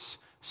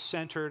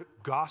grace-centered,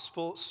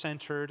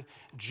 gospel-centered,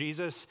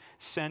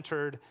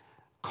 Jesus-centered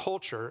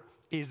culture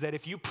is that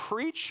if you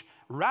preach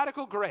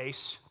radical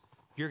grace,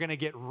 you're going to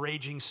get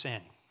raging sin.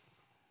 Have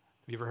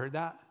you ever heard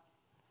that?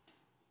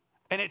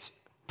 And it's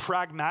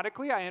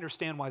pragmatically, I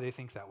understand why they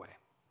think that way.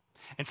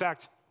 In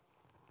fact,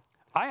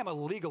 I am a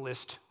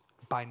legalist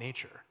by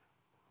nature,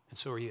 and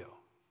so are you.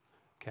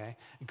 Okay?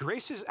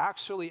 Grace is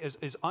actually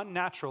as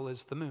unnatural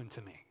as the moon to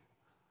me.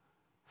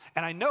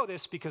 And I know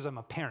this because I'm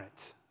a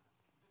parent.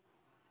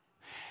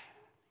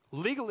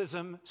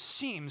 Legalism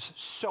seems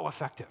so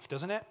effective,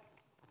 doesn't it?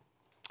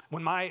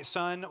 When my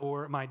son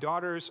or my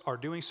daughters are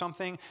doing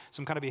something,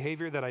 some kind of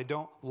behavior that I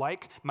don't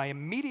like, my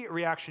immediate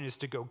reaction is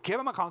to go give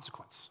them a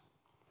consequence.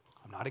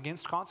 I'm not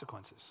against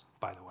consequences,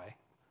 by the way.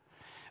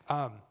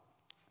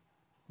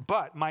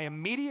 But my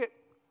immediate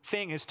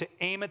thing is to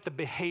aim at the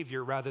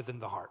behavior rather than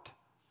the heart.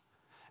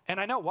 And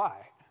I know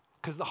why,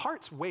 because the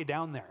heart's way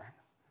down there.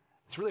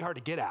 It's really hard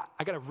to get at.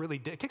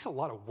 It takes a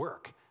lot of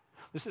work.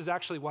 This is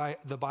actually why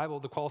the Bible,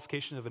 the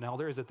qualification of an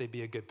elder is that they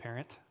be a good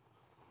parent.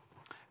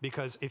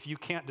 Because if you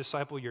can't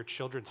disciple your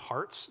children's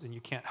hearts, then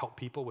you can't help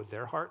people with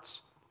their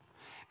hearts.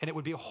 And it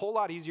would be a whole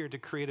lot easier to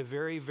create a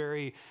very,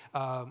 very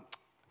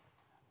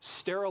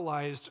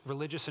sterilized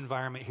religious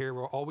environment here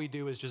where all we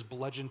do is just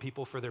bludgeon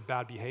people for their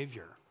bad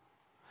behavior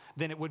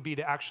than it would be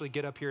to actually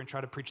get up here and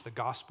try to preach the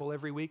gospel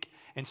every week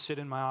and sit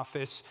in my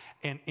office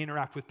and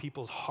interact with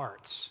people's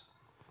hearts.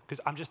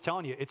 Because I'm just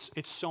telling you, it's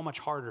so much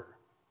harder.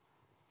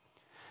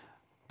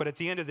 But at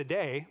the end of the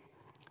day,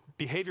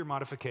 behavior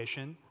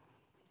modification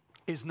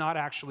is not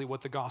actually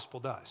what the gospel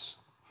does.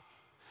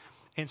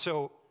 And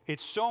so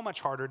it's so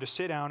much harder to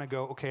sit down and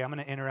go, okay, I'm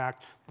going to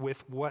interact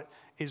with what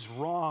is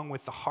wrong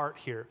with the heart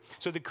here.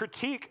 So the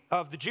critique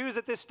of the Jews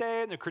at this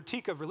day and the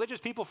critique of religious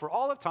people for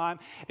all of time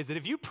is that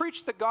if you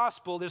preach the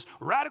gospel, this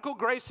radical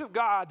grace of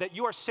God, that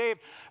you are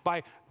saved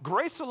by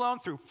grace alone,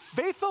 through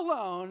faith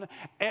alone,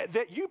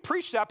 that you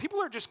preach that,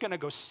 people are just going to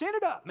go sin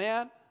it up,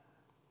 man.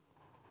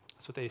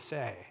 That's what they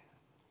say.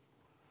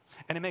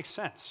 And it makes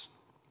sense.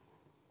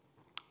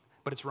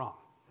 But it's wrong.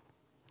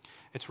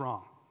 It's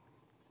wrong.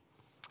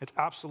 It's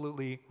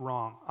absolutely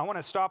wrong. I want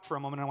to stop for a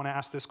moment and I want to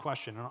ask this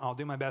question, and I'll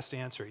do my best to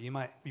answer. You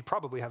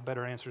probably have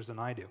better answers than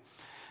I do,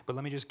 but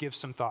let me just give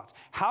some thoughts.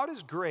 How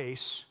does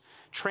grace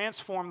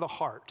transform the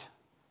heart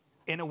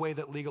in a way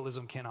that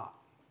legalism cannot?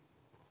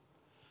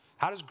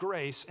 How does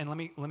grace, and let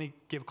me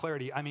give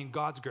clarity, I mean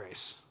God's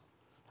grace.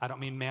 I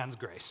don't mean man's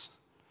grace.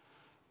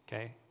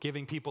 Okay?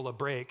 Giving people a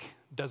break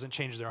doesn't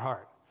change their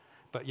heart.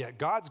 But yet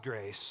God's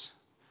grace,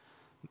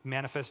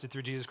 manifested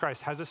through Jesus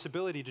Christ, has this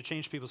ability to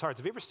change people's hearts.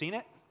 Have you ever seen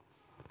it?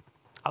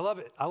 I love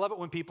it. I love it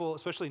when people,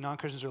 especially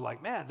non-Christians, are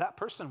like, man, that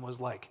person was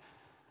like,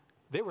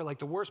 they were like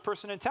the worst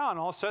person in town.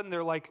 All of a sudden,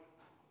 they're like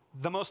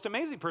the most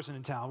amazing person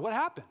in town. What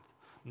happened?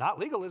 Not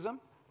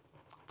legalism.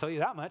 I'll tell you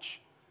that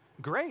much.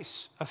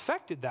 Grace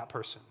affected that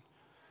person.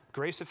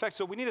 Grace affects.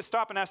 So we need to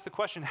stop and ask the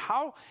question,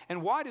 how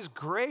and why does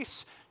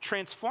grace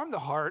transform the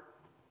heart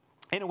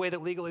in a way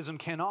that legalism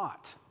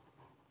cannot?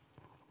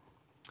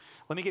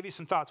 Let me give you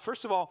some thoughts.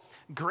 First of all,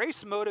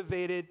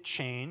 grace-motivated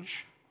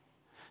change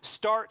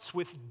starts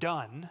with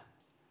done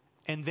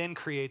and then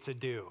creates a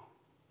do.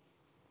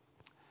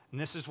 And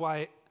this is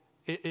why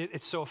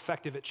it's so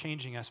effective at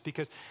changing us,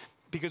 because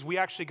we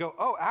actually go,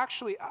 oh,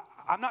 actually,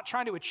 I'm not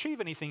trying to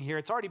achieve anything here.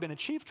 It's already been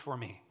achieved for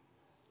me.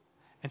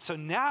 And so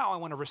now I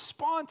want to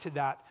respond to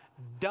that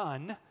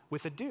done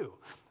with a do.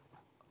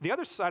 The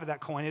other side of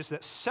that coin is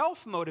that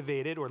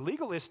self-motivated or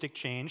legalistic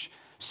change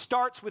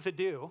starts with a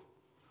do,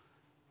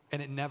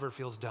 and it never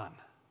feels done.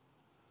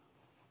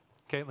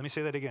 Okay, let me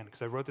say that again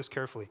because I wrote this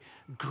carefully.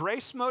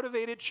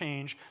 Grace-motivated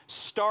change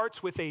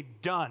starts with a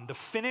done, the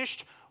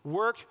finished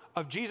work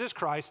of Jesus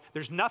Christ.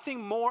 There's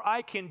nothing more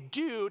I can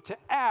do to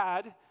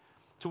add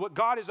to what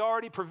God has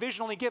already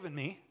provisionally given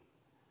me.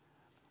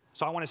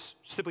 So I want to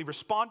simply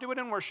respond to it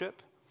in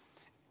worship.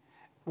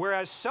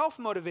 Whereas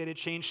self-motivated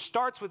change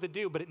starts with a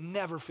do, but it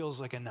never feels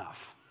like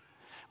enough.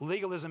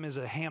 Legalism is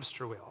a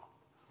hamster wheel.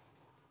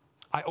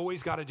 I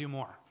always got to do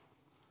more.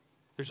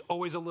 There's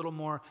always a little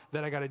more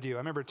that I got to do. I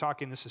remember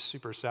talking, this is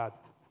super sad.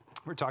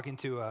 We were talking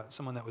to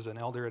someone that was an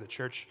elder at a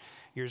church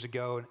years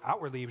ago, and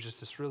outwardly he was just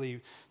this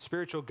really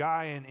spiritual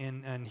guy,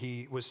 and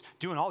he was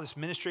doing all this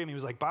ministry. I mean, he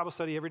was like Bible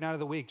study every night of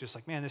the week, just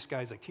like, man, this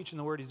guy's like teaching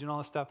the word, he's doing all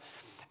this stuff.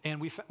 And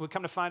we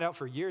come to find out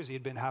for years he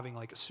had been having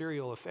like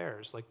serial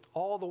affairs, like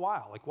all the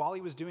while, like while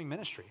he was doing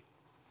ministry.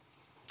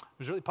 It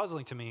was really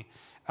puzzling to me.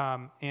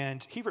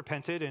 And he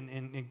repented,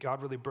 and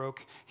God really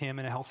broke him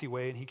in a healthy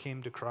way, and he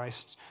came to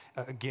Christ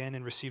again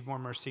and received more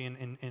mercy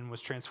and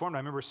was transformed. I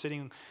remember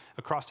sitting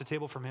across the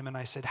table from him, and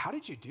I said, how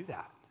did you do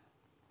that?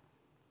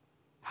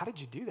 How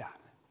did you do that?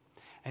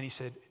 And he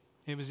said,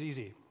 it was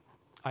easy.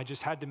 I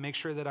just had to make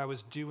sure that I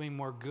was doing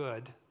more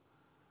good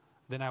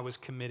than I was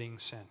committing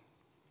sin.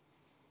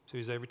 So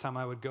he said, every time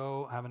I would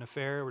go have an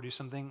affair or do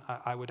something,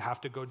 I would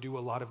have to go do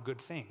a lot of good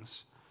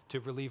things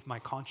to relieve my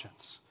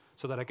conscience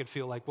so that I could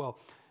feel like, well,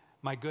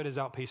 my good is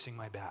outpacing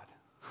my bad.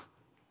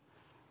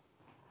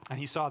 And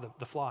he saw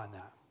the flaw in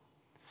that.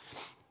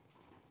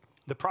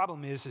 The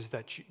problem is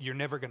that you're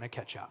never going to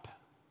catch up.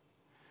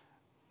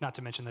 Not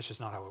to mention that's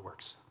just not how it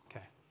works.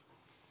 Okay.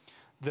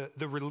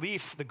 The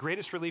relief, the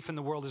greatest relief in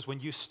the world is when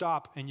you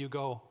stop and you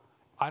go,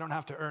 I don't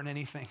have to earn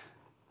anything.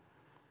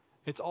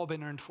 It's all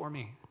been earned for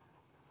me.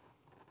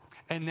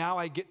 And now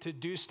I get to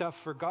do stuff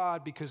for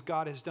God because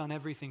God has done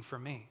everything for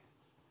me.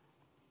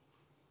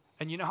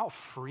 And you know how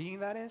freeing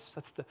that is?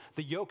 That's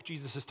the yoke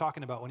Jesus is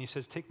talking about when he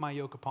says, take my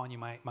yoke upon you,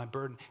 my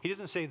burden. He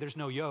doesn't say there's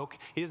no yoke.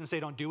 He doesn't say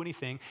don't do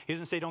anything. He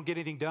doesn't say don't get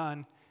anything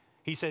done.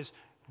 He says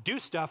do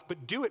stuff,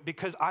 but do it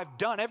because I've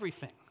done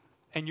everything.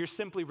 And you're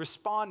simply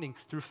responding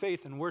through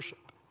faith and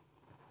worship.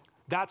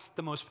 That's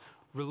the most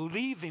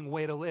relieving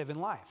way to live in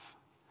life.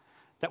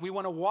 That we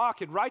want to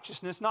walk in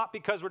righteousness, not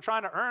because we're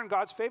trying to earn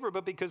God's favor,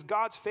 but because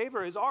God's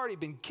favor has already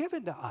been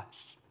given to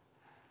us.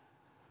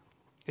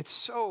 There's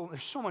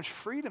so much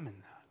freedom in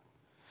that.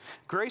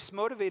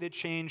 Grace-motivated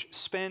change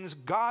spends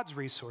God's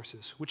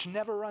resources, which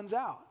never runs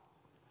out.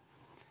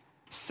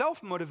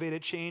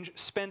 Self-motivated change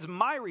spends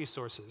my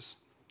resources,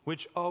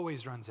 which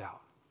always runs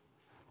out.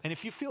 And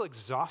if you feel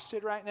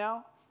exhausted right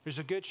now, there's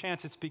a good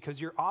chance it's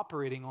because you're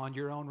operating on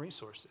your own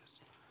resources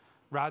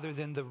rather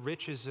than the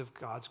riches of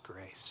God's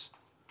grace.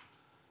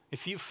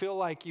 If you feel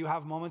like you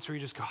have moments where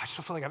you just go, I just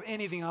don't feel like I have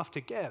anything else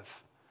to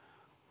give,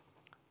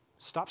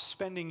 stop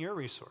spending your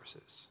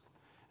resources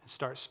and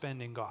start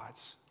spending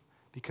God's,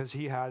 because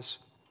he has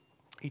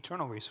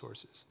eternal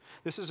resources.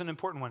 This is an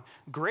important one.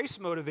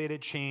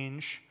 Grace-motivated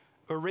change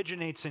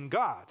originates in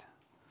God,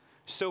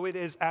 so it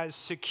is as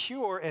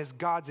secure as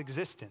God's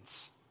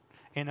existence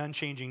and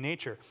unchanging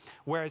nature.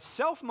 Whereas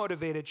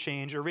self-motivated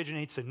change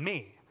originates in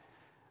me,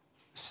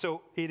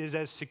 so it is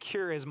as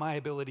secure as my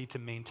ability to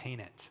maintain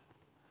it.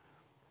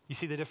 You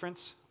see the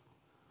difference?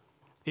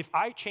 If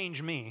I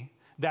change me,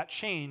 that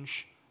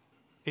change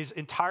is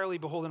entirely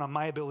beholden on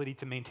my ability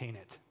to maintain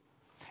it.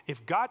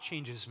 If God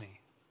changes me,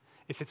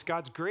 if it's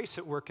God's grace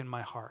at work in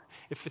my heart,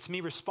 if it's me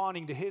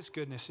responding to his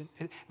goodness,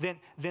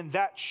 then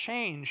that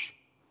change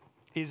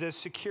is as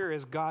secure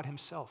as God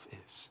himself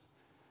is.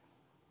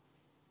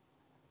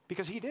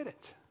 Because he did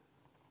it.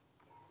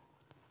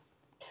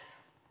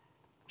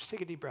 Just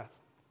take a deep breath.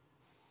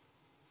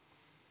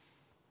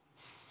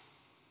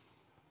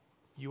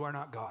 You are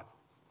not God.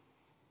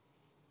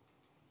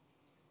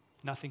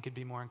 Nothing could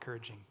be more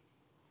encouraging.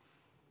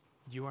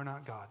 You are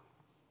not God.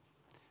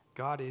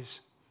 God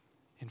is,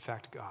 in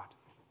fact, God.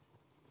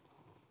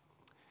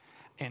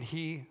 And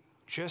he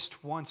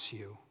just wants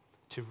you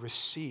to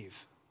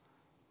receive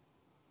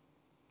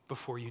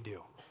before you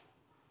do.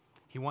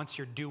 He wants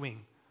your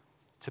doing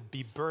to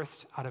be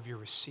birthed out of your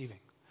receiving.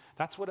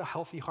 That's what a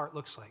healthy heart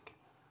looks like.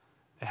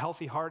 A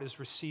healthy heart is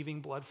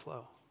receiving blood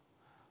flow.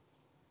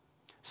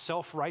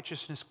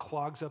 Self-righteousness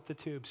clogs up the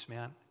tubes,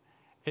 man.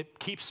 It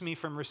keeps me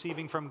from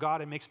receiving from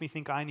God and makes me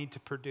think I need to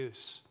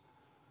produce.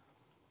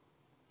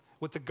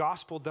 What the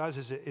gospel does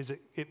is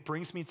it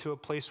brings me to a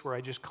place where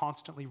I just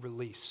constantly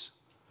release.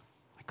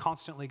 I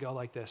constantly go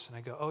like this, and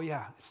I go, oh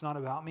yeah, it's not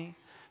about me.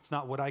 It's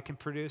not what I can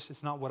produce.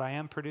 It's not what I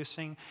am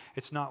producing.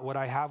 It's not what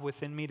I have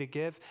within me to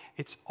give.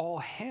 It's all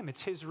him.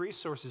 It's his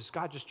resources.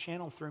 God just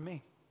channeled through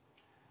me.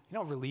 You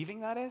know how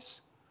relieving that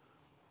is?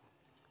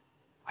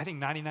 I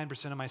think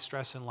 99% of my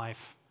stress in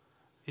life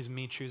is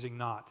me choosing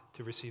not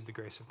to receive the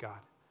grace of God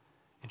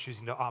and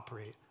choosing to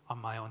operate on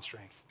my own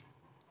strength.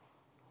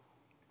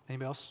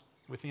 Anybody else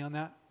with me on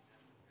that?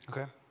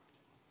 Okay.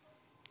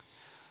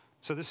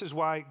 So this is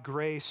why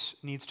grace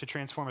needs to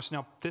transform us.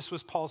 Now, this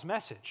was Paul's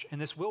message,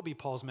 and this will be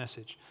Paul's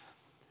message.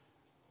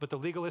 But the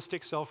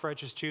legalistic,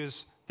 self-righteous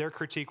Jews, their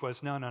critique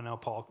was, no,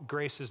 Paul,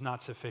 grace is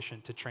not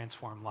sufficient to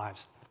transform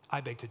lives. I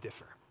beg to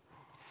differ.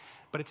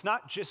 But it's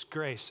not just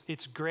grace.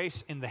 It's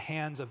grace in the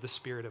hands of the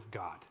Spirit of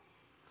God,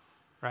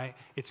 right?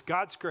 It's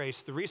God's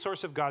grace, the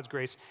resource of God's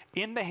grace,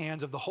 in the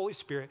hands of the Holy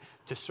Spirit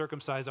to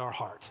circumcise our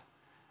heart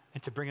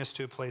and to bring us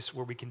to a place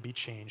where we can be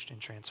changed and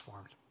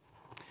transformed.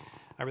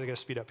 I really got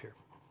to speed up here.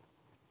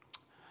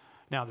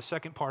 Now, the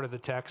second part of the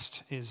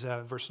text is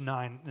verse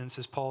 9, and it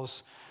says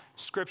Paul's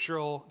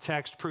scriptural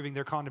text proving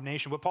their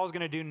condemnation. What Paul's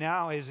going to do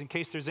now is, in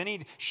case there's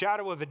any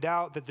shadow of a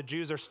doubt that the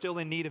Jews are still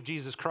in need of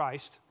Jesus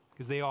Christ,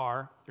 because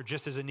they're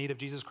just as in need of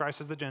Jesus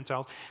Christ as the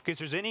Gentiles. In case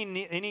there's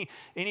any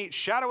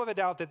shadow of a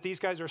doubt that these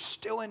guys are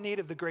still in need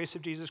of the grace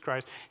of Jesus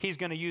Christ, he's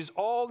going to use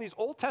all these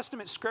Old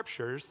Testament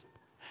scriptures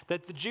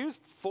that the Jews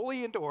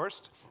fully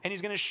endorsed, and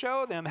he's going to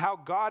show them how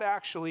God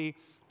actually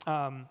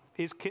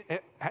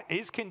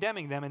is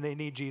condemning them, and they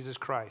need Jesus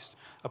Christ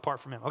apart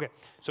from him. Okay,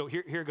 so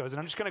here goes. And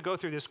I'm just going to go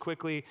through this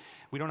quickly.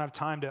 We don't have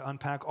time to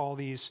unpack all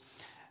these.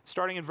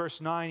 Starting in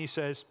verse 9, he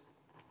says,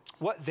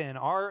 what then?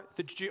 Are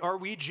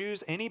we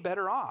Jews any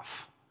better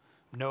off?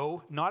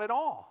 No, not at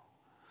all.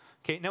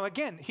 Okay, now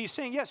again, he's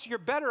saying, yes, you're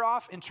better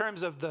off in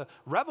terms of the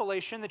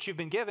revelation that you've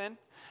been given,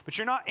 but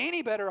you're not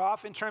any better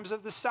off in terms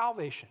of the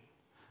salvation.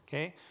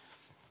 Okay?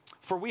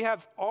 For we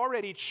have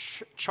already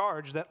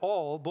charged that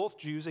all, both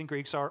Jews and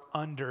Greeks, are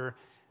under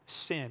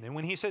sin. And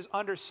when he says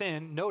under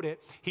sin, note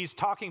it, he's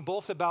talking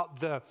both about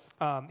the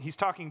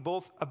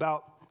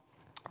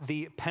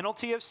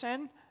penalty of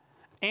sin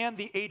and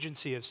the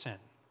agency of sin.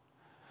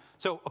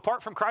 So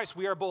apart from Christ,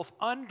 we are both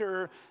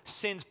under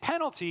sin's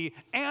penalty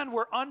and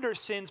we're under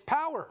sin's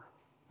power.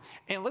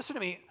 And listen to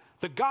me,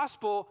 the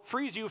gospel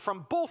frees you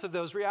from both of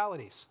those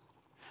realities.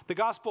 The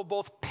gospel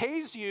both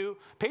pays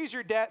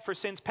your debt for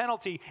sin's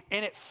penalty,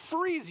 and it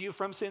frees you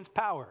from sin's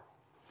power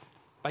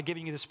by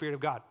giving you the Spirit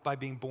of God, by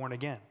being born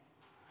again.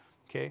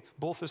 Okay,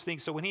 both those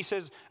things. So when he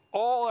says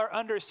all are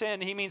under sin,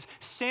 he means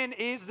sin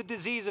is the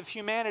disease of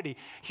humanity.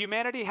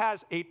 Humanity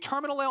has a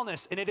terminal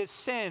illness, and it is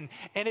sin.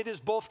 And it is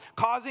both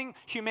causing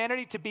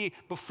humanity to be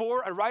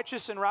before a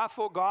righteous and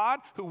wrathful God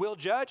who will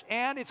judge,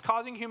 and it's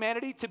causing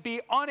humanity to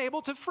be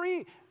unable to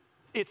free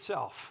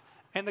itself.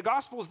 And the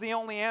gospel is the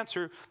only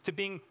answer to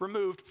being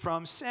removed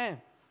from sin.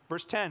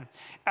 Verse 10,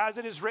 as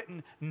it is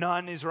written,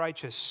 none is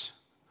righteous,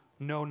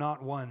 no,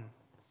 not one.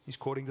 He's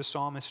quoting the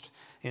psalmist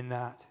in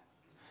that.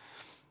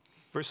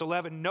 Verse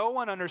 11, no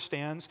one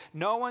understands,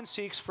 no one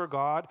seeks for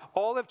God,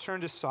 all have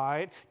turned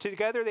aside,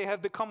 together they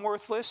have become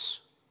worthless,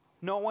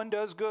 no one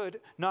does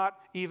good, not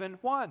even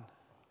one.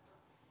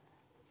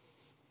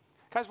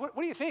 Guys, what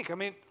do you think? I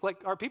mean,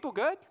 are people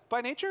good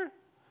by nature?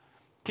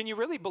 Can you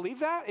really believe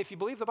that if you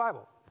believe the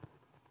Bible?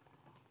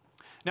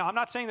 Now, I'm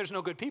not saying there's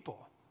no good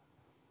people.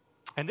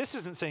 And this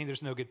isn't saying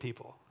there's no good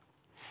people.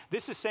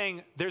 This is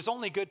saying there's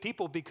only good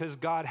people because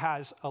God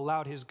has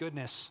allowed his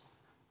goodness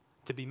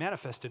to be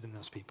manifested in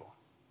those people.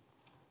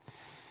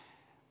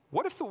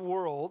 What if the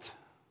world,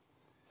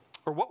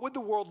 or what would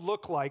the world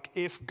look like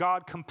if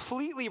God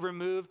completely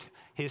removed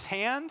his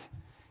hand,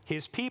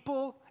 his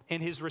people,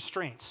 and his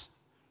restraints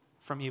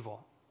from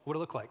evil? What would it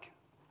look like?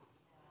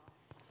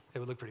 It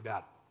would look pretty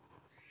bad.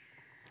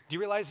 Do you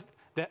realize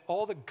that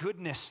all the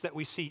goodness that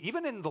we see,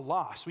 even in the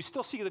lost, we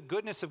still see the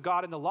goodness of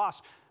God in the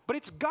lost, but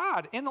it's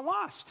God in the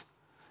lost.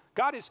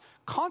 God is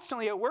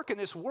constantly at work in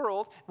this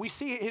world. We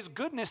see his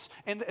goodness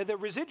and the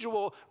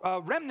residual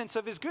remnants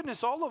of his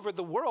goodness all over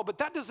the world, but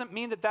that doesn't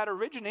mean that that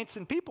originates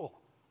in people.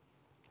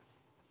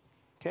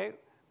 Okay?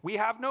 We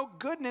have no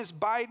goodness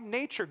by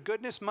nature.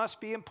 Goodness must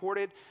be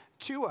imported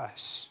to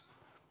us.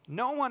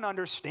 No one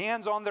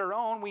understands on their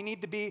own. We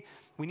need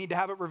to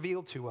have it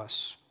revealed to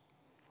us.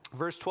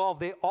 Verse 12,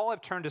 they all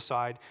have turned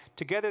aside.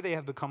 Together they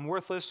have become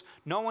worthless.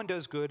 No one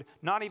does good,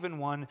 not even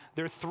one.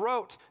 Their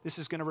throat, this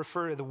is going to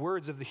refer to the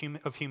words of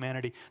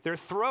humanity. Their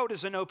throat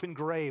is an open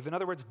grave. In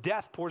other words,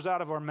 death pours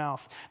out of our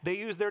mouth. They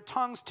use their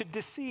tongues to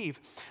deceive.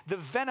 The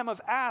venom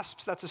of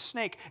asps, that's a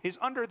snake, is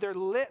under their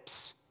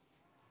lips.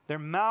 Their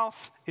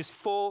mouth is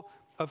full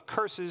of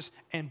curses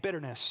and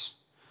bitterness.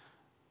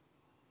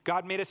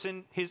 God made us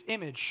in his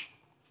image.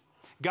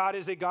 God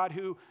is a God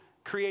who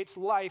creates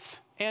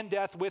life and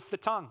death with the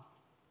tongue.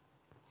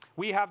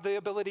 We have the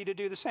ability to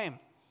do the same.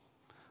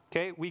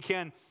 Okay, we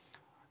can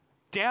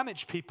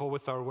damage people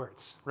with our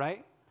words,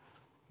 right?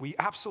 We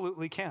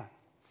absolutely can.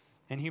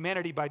 And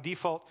humanity by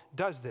default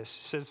does this.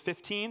 It says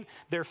 15,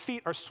 their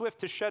feet are swift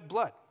to shed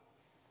blood.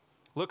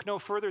 Look no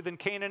further than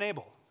Cain and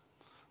Abel,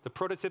 the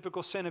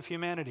prototypical sin of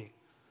humanity.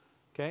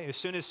 Okay, as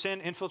soon as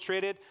sin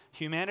infiltrated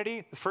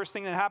humanity, the first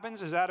thing that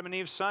happens is Adam and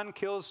Eve's son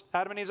kills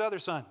Adam and Eve's other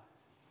son.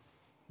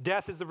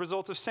 Death is the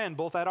result of sin,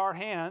 both at our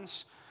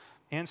hands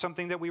and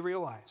something that we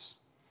realize.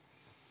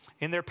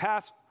 In their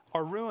paths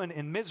are ruin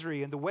and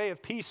misery, and the way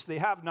of peace they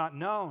have not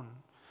known.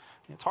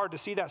 It's hard to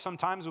see that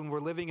sometimes when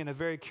we're living in a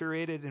very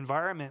curated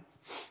environment.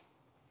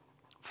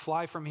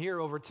 Fly from here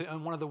over to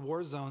one of the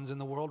war zones in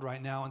the world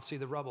right now and see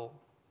the rubble.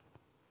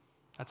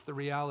 That's the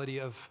reality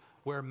of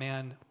where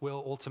man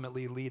will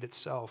ultimately lead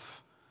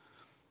itself.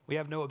 We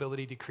have no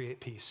ability to create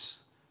peace.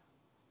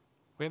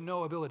 We have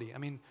no ability. I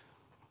mean,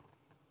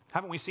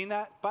 haven't we seen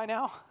that by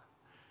now?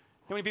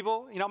 How many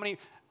people,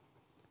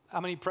 how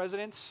many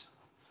presidents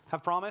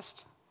have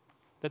promised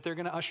that they're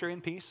going to usher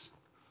in peace?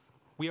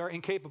 We are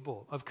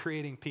incapable of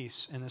creating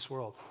peace in this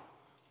world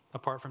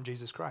apart from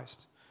Jesus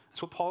Christ.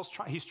 That's what Paul's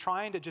trying. He's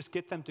trying to just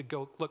get them to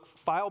go, look,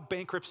 file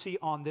bankruptcy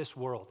on this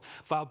world.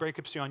 File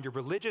bankruptcy on your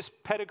religious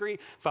pedigree.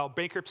 File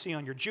bankruptcy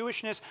on your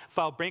Jewishness.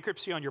 File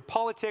bankruptcy on your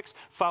politics.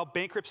 File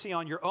bankruptcy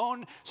on your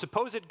own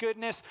supposed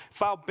goodness.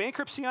 File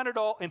bankruptcy on it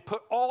all and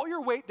put all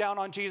your weight down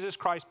on Jesus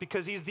Christ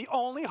because he's the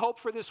only hope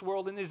for this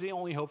world and is the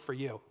only hope for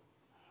you.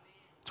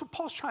 That's what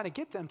Paul's trying to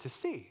get them to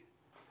see.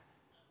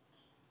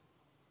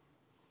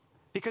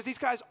 Because these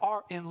guys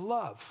are in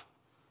love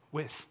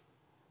with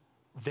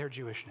their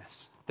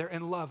Jewishness. They're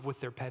in love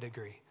with their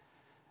pedigree.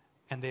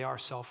 And they are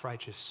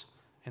self-righteous.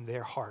 And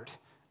their heart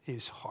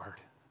is hard.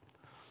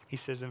 He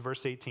says in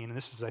verse 18, and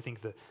this is, I think,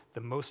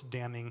 the most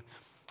damning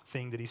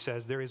thing that he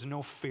says, there is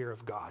no fear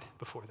of God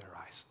before their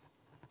eyes.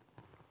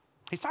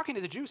 He's talking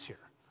to the Jews here.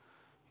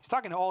 He's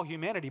talking to all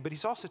humanity, but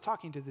he's also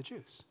talking to the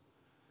Jews.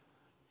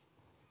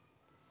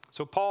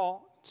 So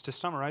Paul, to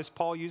summarize,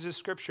 Paul uses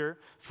scripture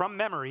from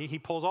memory. He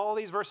pulls all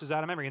these verses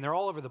out of memory, and they're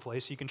all over the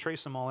place. So you can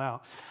trace them all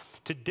out,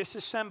 to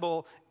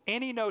disassemble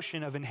any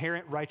notion of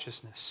inherent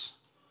righteousness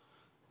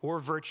or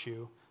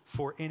virtue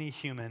for any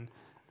human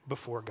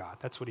before God.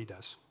 That's what he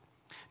does.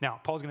 Now,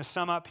 Paul's going to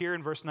sum up here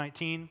in verse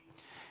 19.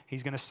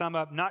 He's going to sum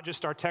up not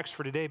just our text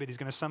for today, but he's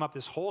going to sum up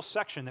this whole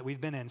section that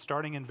we've been in,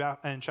 starting in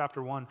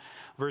chapter 1,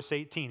 verse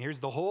 18. Here's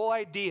the whole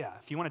idea.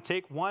 If you want to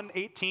take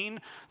 1:18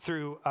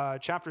 through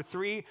chapter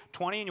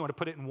 3:20, and you want to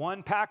put it in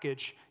one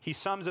package, he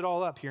sums it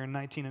all up here in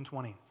 19 and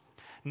 20.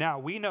 Now,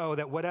 we know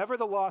that whatever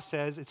the law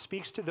says, it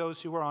speaks to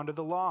those who are under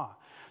the law,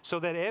 so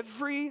that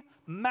every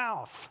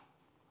mouth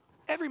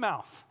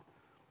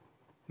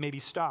may be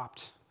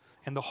stopped,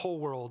 and the whole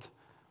world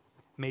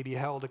may be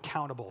held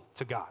accountable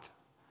to God.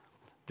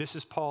 This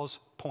is Paul's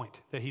point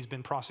that he's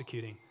been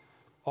prosecuting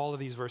all of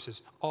these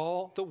verses.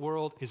 All the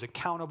world is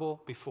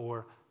accountable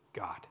before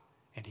God,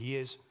 and he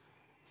is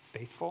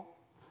faithful,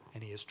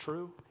 and he is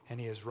true,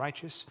 and he is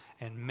righteous,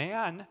 and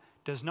man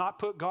does not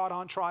put God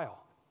on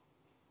trial.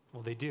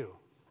 Well, they do,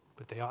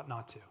 but they ought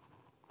not to.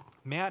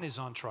 Man is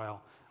on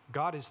trial.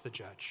 God is the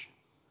judge.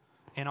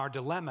 And our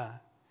dilemma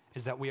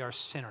is that we are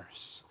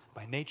sinners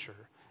by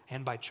nature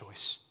and by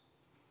choice.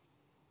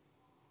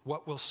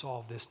 What will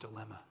solve this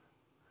dilemma?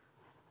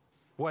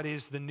 What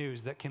is the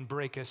news that can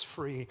break us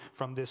free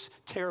from this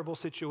terrible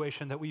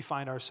situation that we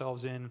find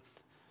ourselves in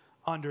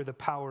under the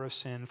power of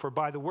sin? For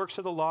by the works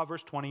of the law,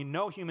 verse 20,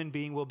 no human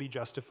being will be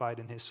justified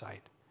in his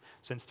sight.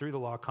 since through the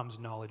law comes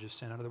knowledge of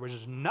sin. In other words,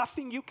 there's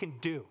nothing you can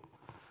do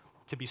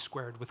to be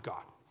squared with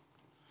God.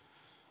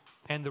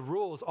 And the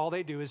rules, all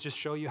they do is just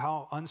show you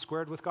how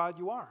unsquared with God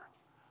you are.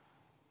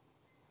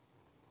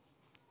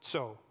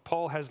 So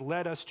Paul has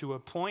led us to a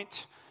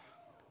point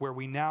where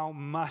we now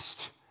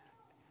must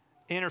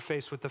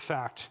interface with the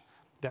fact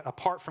that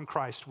apart from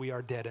Christ, we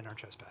are dead in our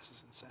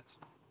trespasses and sins.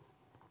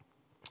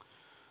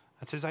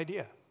 That's his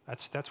idea.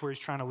 That's where he's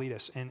trying to lead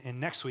us. And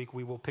next week,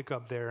 we will pick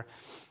up there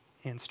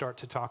and start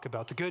to talk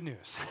about the good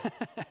news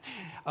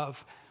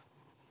of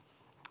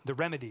the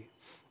remedy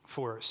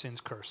for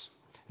sin's curse.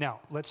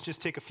 Now, let's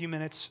just take a few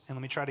minutes and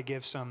let me try to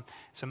give some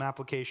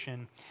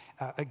application.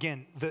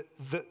 Again,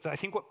 I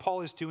think what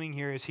Paul is doing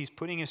here is he's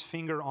putting his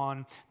finger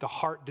on the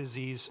heart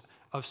disease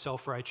of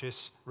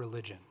self-righteous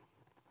religion.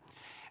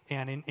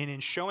 And in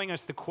showing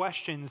us the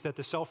questions that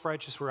the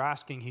self-righteous were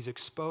asking, he's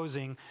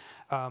exposing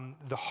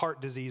the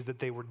heart disease that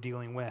they were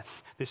dealing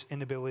with, this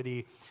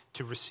inability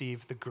to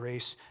receive the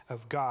grace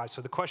of God.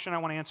 So the question I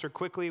want to answer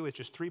quickly with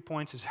just 3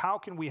 points is, how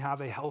can we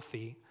have a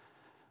healthy,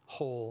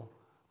 whole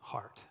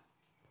heart?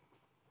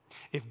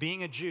 If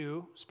being a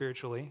Jew,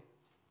 spiritually,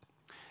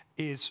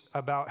 is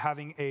about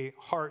having a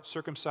heart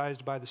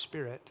circumcised by the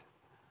Spirit,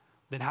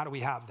 then how do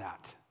we have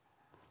that?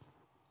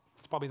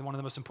 It's probably one of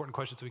the most important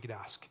questions we could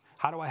ask.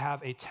 How do I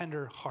have a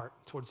tender heart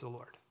towards the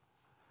Lord?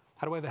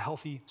 How do I have a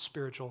healthy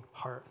spiritual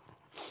heart?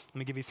 Let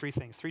me give you 3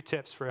 things, 3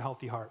 tips for a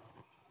healthy heart.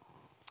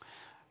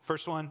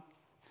 First one,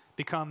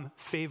 become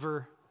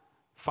favor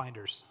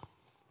finders.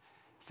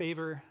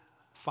 Favor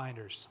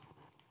finders.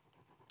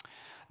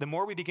 The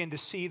more we begin to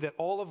see that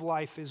all of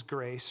life is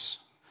grace,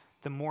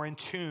 the more in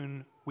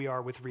tune we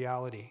are with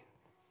reality.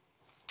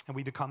 And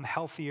we become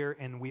healthier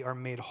and we are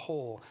made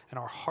whole and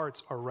our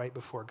hearts are right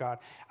before God.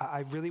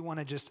 I really want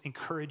to just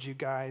encourage you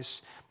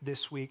guys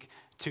this week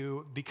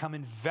to become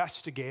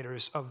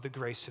investigators of the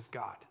grace of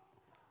God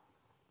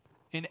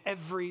in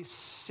every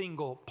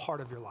single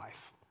part of your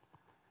life.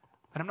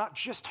 And I'm not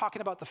just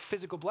talking about the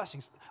physical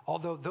blessings,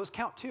 although those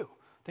count too.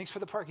 Thanks for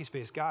the parking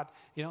space, God.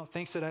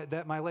 Thanks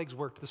that my legs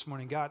worked this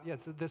morning, God. Yeah,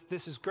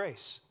 this is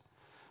grace.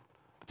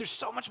 But there's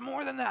so much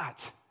more than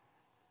that.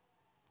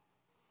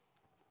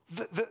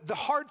 The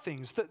hard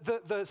things,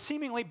 the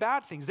seemingly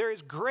bad things. There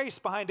is grace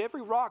behind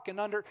every rock and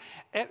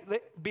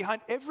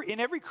in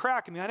every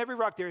crack and behind every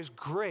rock there is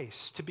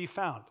grace to be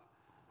found.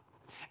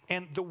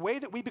 And the way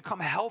that we become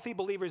healthy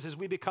believers is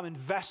we become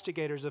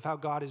investigators of how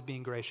God is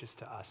being gracious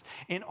to us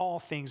in all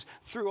things,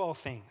 through all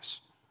things.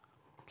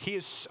 He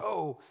is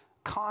so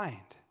kind.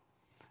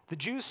 The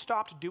Jews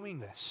stopped doing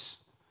this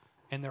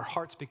and their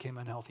hearts became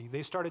unhealthy.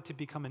 They started to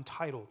become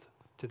entitled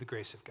to the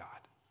grace of God.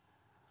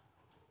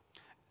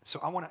 So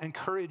I want to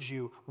encourage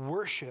you,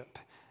 worship.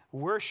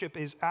 Worship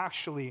is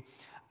actually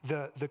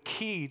the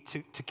key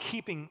to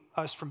keeping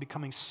us from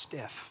becoming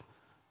stiff.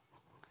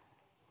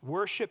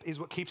 Worship is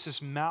what keeps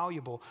us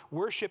malleable.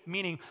 Worship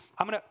meaning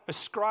I'm going to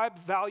ascribe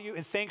value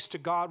and thanks to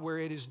God where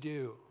it is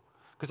due.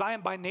 Because I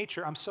am by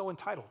nature, I'm so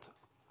entitled.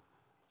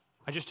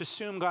 I just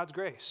assume God's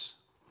grace.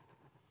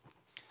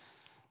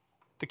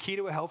 The key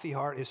to a healthy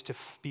heart is to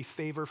be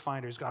favor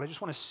finders. God, I just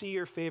want to see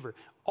your favor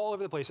all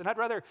over the place. And I'd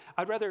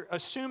rather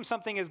assume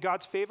something is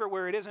God's favor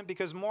where it isn't,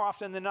 because more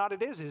often than not,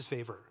 it is his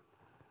favor.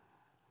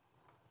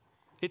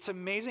 It's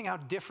amazing how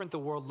different the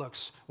world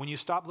looks when you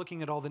stop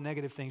looking at all the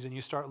negative things and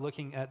you start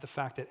looking at the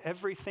fact that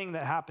everything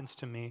that happens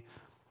to me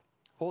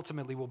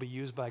ultimately will be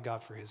used by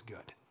God for his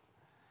good.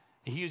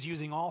 He is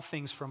using all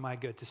things for my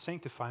good, to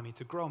sanctify me,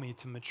 to grow me,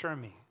 to mature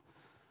me.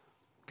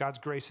 God's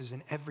grace is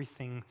in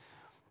everything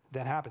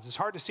that happens. It's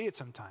hard to see it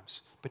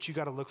sometimes, but you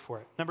got to look for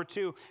it. Number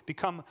 2,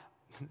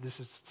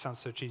 sounds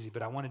so cheesy,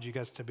 but I wanted you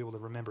guys to be able to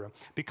remember them.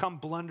 Become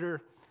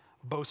blunder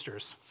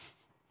boasters,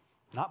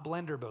 not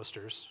blender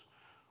boasters.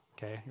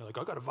 Okay, you're like,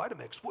 I got a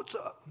Vitamix. What's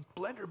up?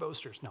 Blender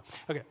boasters. No,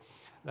 okay,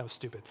 that was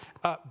stupid.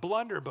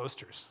 Blunder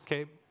boasters.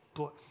 Okay,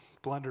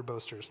 blunder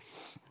boasters.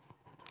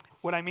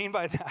 What I mean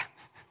by that,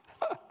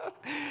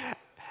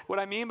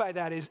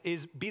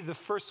 is be the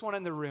first one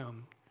in the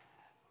room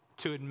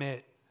to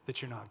admit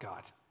that you're not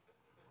God.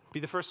 Be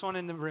the first one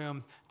in the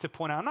room to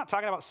point out. I'm not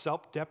talking about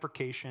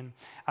self-deprecation.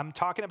 I'm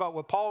talking about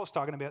what Paul was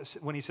talking about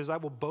when he says, I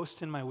will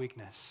boast in my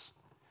weakness.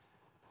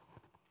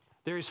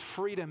 There is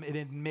freedom in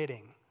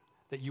admitting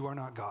that you are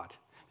not God.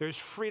 There is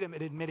freedom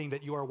in admitting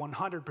that you are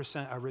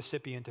 100% a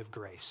recipient of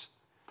grace,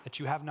 that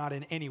you have not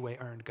in any way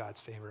earned God's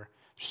favor.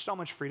 There's so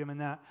much freedom in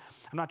that.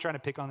 I'm not trying to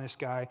pick on this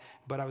guy,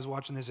 but I was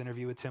watching this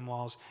interview with Tim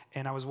Walz,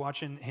 and I was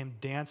watching him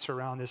dance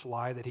around this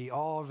lie that he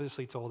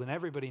obviously told, and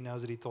everybody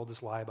knows that he told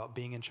this lie about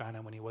being in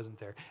China when he wasn't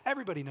there.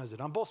 Everybody knows it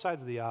on both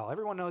sides of the aisle.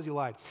 Everyone knows he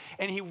lied,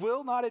 and he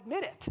will not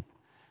admit it.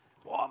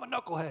 Well, I'm a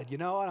knucklehead,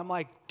 and I'm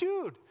like,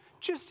 dude,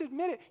 just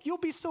admit it. You'll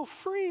be so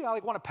free. I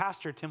want to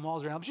pastor Tim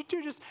Walz around.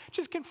 Dude,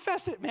 just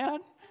confess it, man.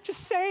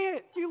 Just say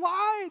it. You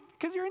lied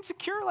because you're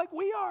insecure like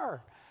we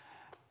are.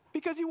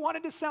 Because you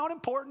wanted to sound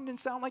important and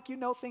sound like you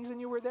know things and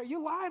you were there.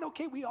 You lied.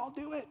 Okay, we all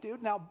do it,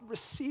 dude. Now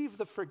receive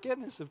the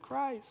forgiveness of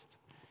Christ.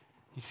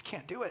 You just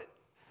can't do it.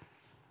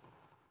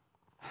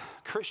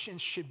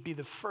 Christians should be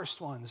the first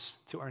ones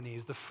to our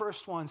knees, the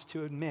first ones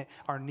to admit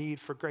our need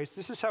for grace.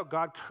 This is how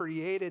God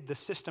created the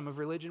system of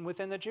religion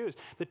within the Jews.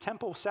 The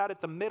temple sat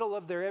at the middle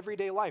of their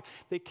everyday life.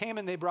 They came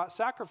and they brought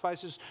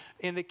sacrifices,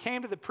 and they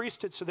came to the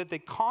priesthood so that they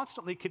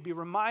constantly could be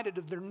reminded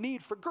of their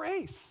need for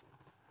grace.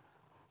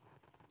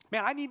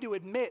 Man, I need to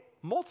admit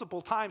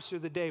multiple times through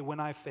the day when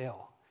I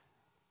fail.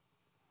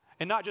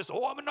 And not just,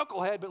 I'm a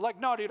knucklehead, but like,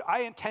 no, dude,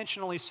 I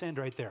intentionally sinned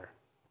right there.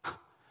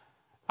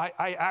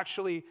 I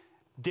actually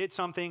did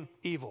something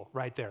evil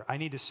right there. I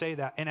need to say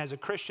that. And as a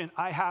Christian,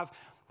 I have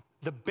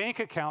the bank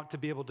account to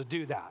be able to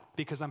do that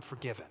because I'm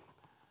forgiven.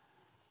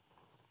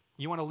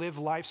 You want to live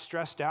life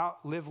stressed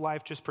out? Live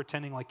life just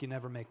pretending like you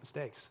never make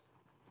mistakes.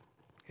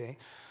 Okay?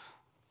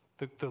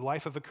 The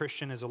life of a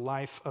Christian is a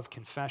life of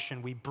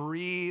confession. We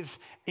breathe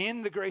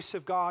in the grace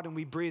of God and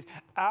we breathe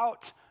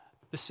out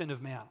the sin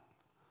of man.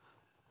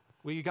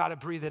 Well, you got to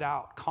breathe it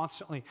out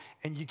constantly.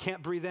 And you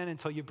can't breathe in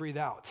until you breathe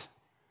out.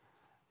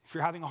 If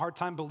you're having a hard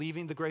time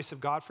believing the grace of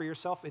God for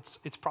yourself,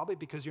 it's probably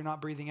because you're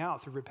not breathing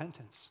out through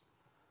repentance.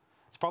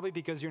 It's probably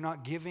because you're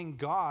not giving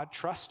God,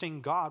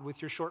 trusting God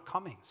with your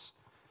shortcomings.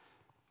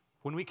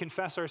 When we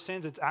confess our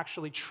sins, it's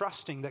actually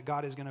trusting that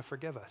God is going to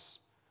forgive us.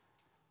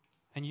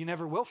 And you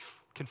never will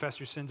confess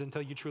your sins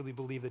until you truly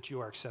believe that you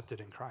are accepted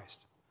in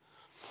Christ.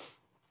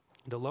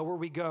 The lower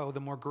we go, the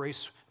more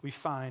grace we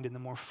find and the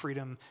more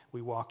freedom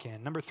we walk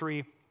in. Number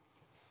 3,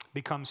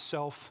 become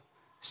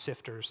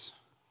self-sifters.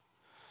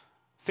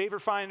 Favor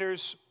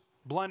finders,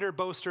 blunder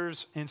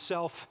boasters, and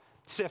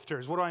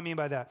self-sifters. What do I mean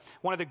by that?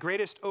 One of the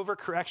greatest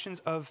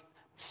overcorrections of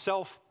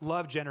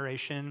self-love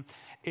generation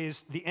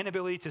is the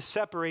inability to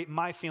separate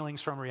my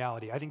feelings from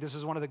reality. I think this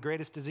is one of the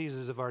greatest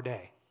diseases of our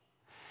day,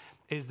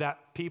 is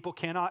that people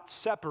cannot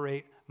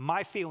separate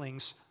my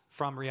feelings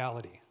from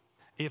reality.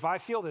 If I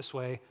feel this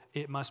way,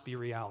 it must be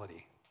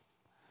reality.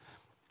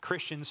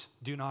 Christians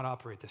do not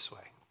operate this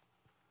way.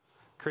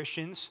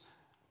 Christians,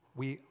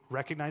 we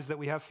recognize that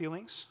we have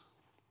feelings,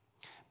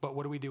 but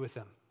what do we do with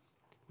them?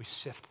 We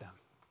sift them.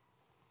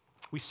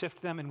 We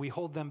sift them and we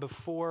hold them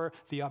before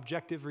the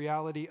objective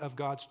reality of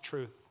God's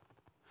truth.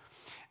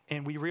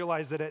 And we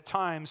realize that at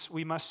times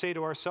we must say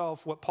to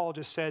ourselves what Paul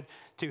just said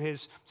to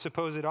his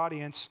supposed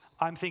audience,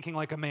 I'm thinking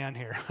like a man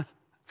here.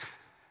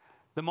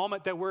 The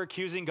moment that we're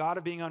accusing God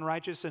of being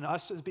unrighteous and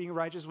us as being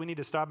righteous, we need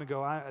to stop and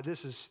go,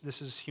 this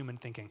is human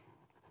thinking.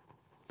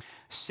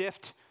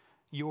 Sift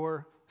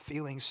your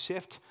feelings.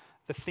 Sift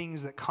the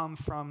things that come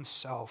from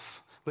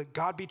self. Let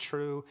God be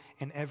true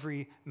and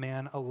every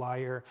man a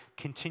liar.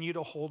 Continue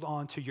to hold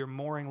on to your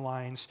mooring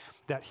lines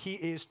that he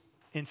is,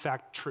 in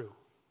fact, true.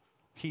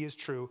 He is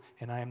true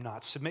and I am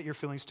not. Submit your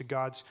feelings to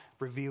God's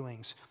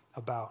revealings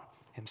about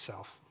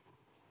himself.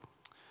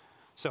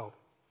 So,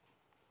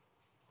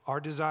 our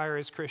desire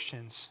as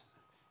Christians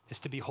is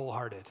to be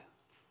wholehearted.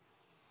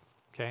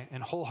 Okay?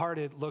 And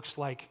wholehearted looks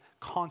like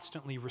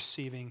constantly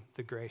receiving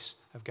the grace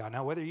of God.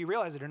 Now, whether you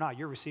realize it or not,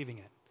 you're receiving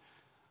it.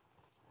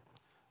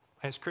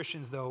 As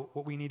Christians, though,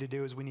 what we need to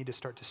do is we need to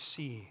start to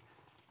see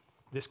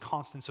this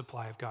constant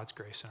supply of God's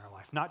grace in our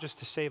life. Not just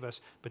to save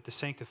us, but to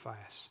sanctify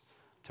us,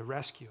 to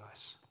rescue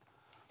us.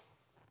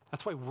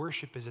 That's why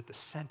worship is at the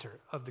center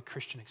of the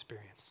Christian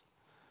experience.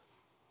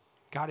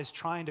 God is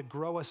trying to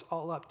grow us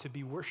all up to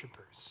be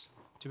worshipers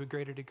to a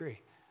greater degree.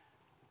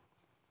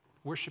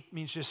 Worship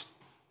means just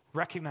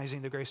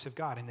recognizing the grace of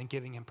God and then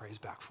giving him praise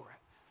back for it.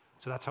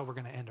 So that's how we're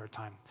going to end our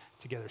time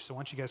together. So why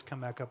don't you guys come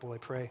back up while I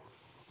pray.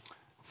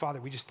 Father,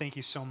 we just thank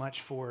you so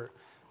much for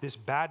this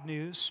bad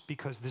news,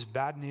 because this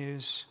bad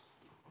news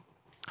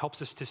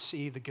helps us to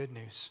see the good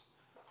news.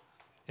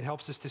 It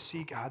helps us to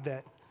see, God,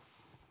 that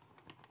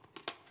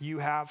you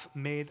have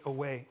made a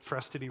way for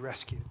us to be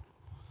rescued.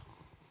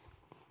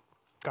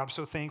 God, I'm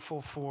so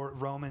thankful for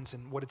Romans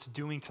and what it's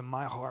doing to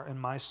my heart and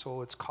my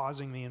soul. It's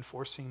causing me and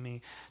forcing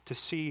me to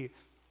see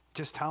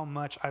just how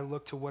much I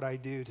look to what I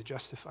do to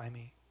justify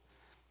me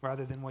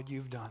rather than what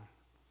you've done.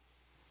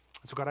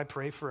 So God, I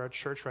pray for our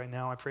church right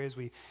now. I pray as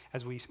we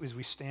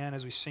stand,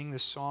 as we sing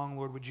this song,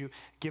 Lord, would you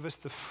give us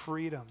the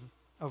freedom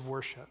of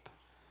worship?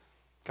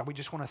 God, we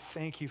just want to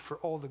thank you for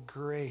all the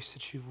grace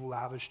that you've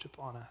lavished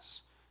upon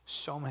us.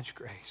 So much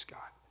grace, God.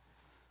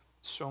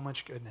 So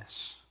much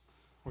goodness.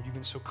 Lord, you've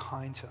been so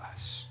kind to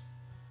us.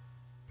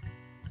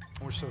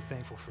 And we're so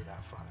thankful for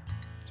that, Father.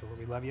 So Lord,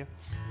 we love you.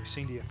 We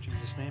sing to you in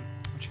Jesus' name.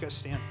 Why don't you guys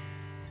stand?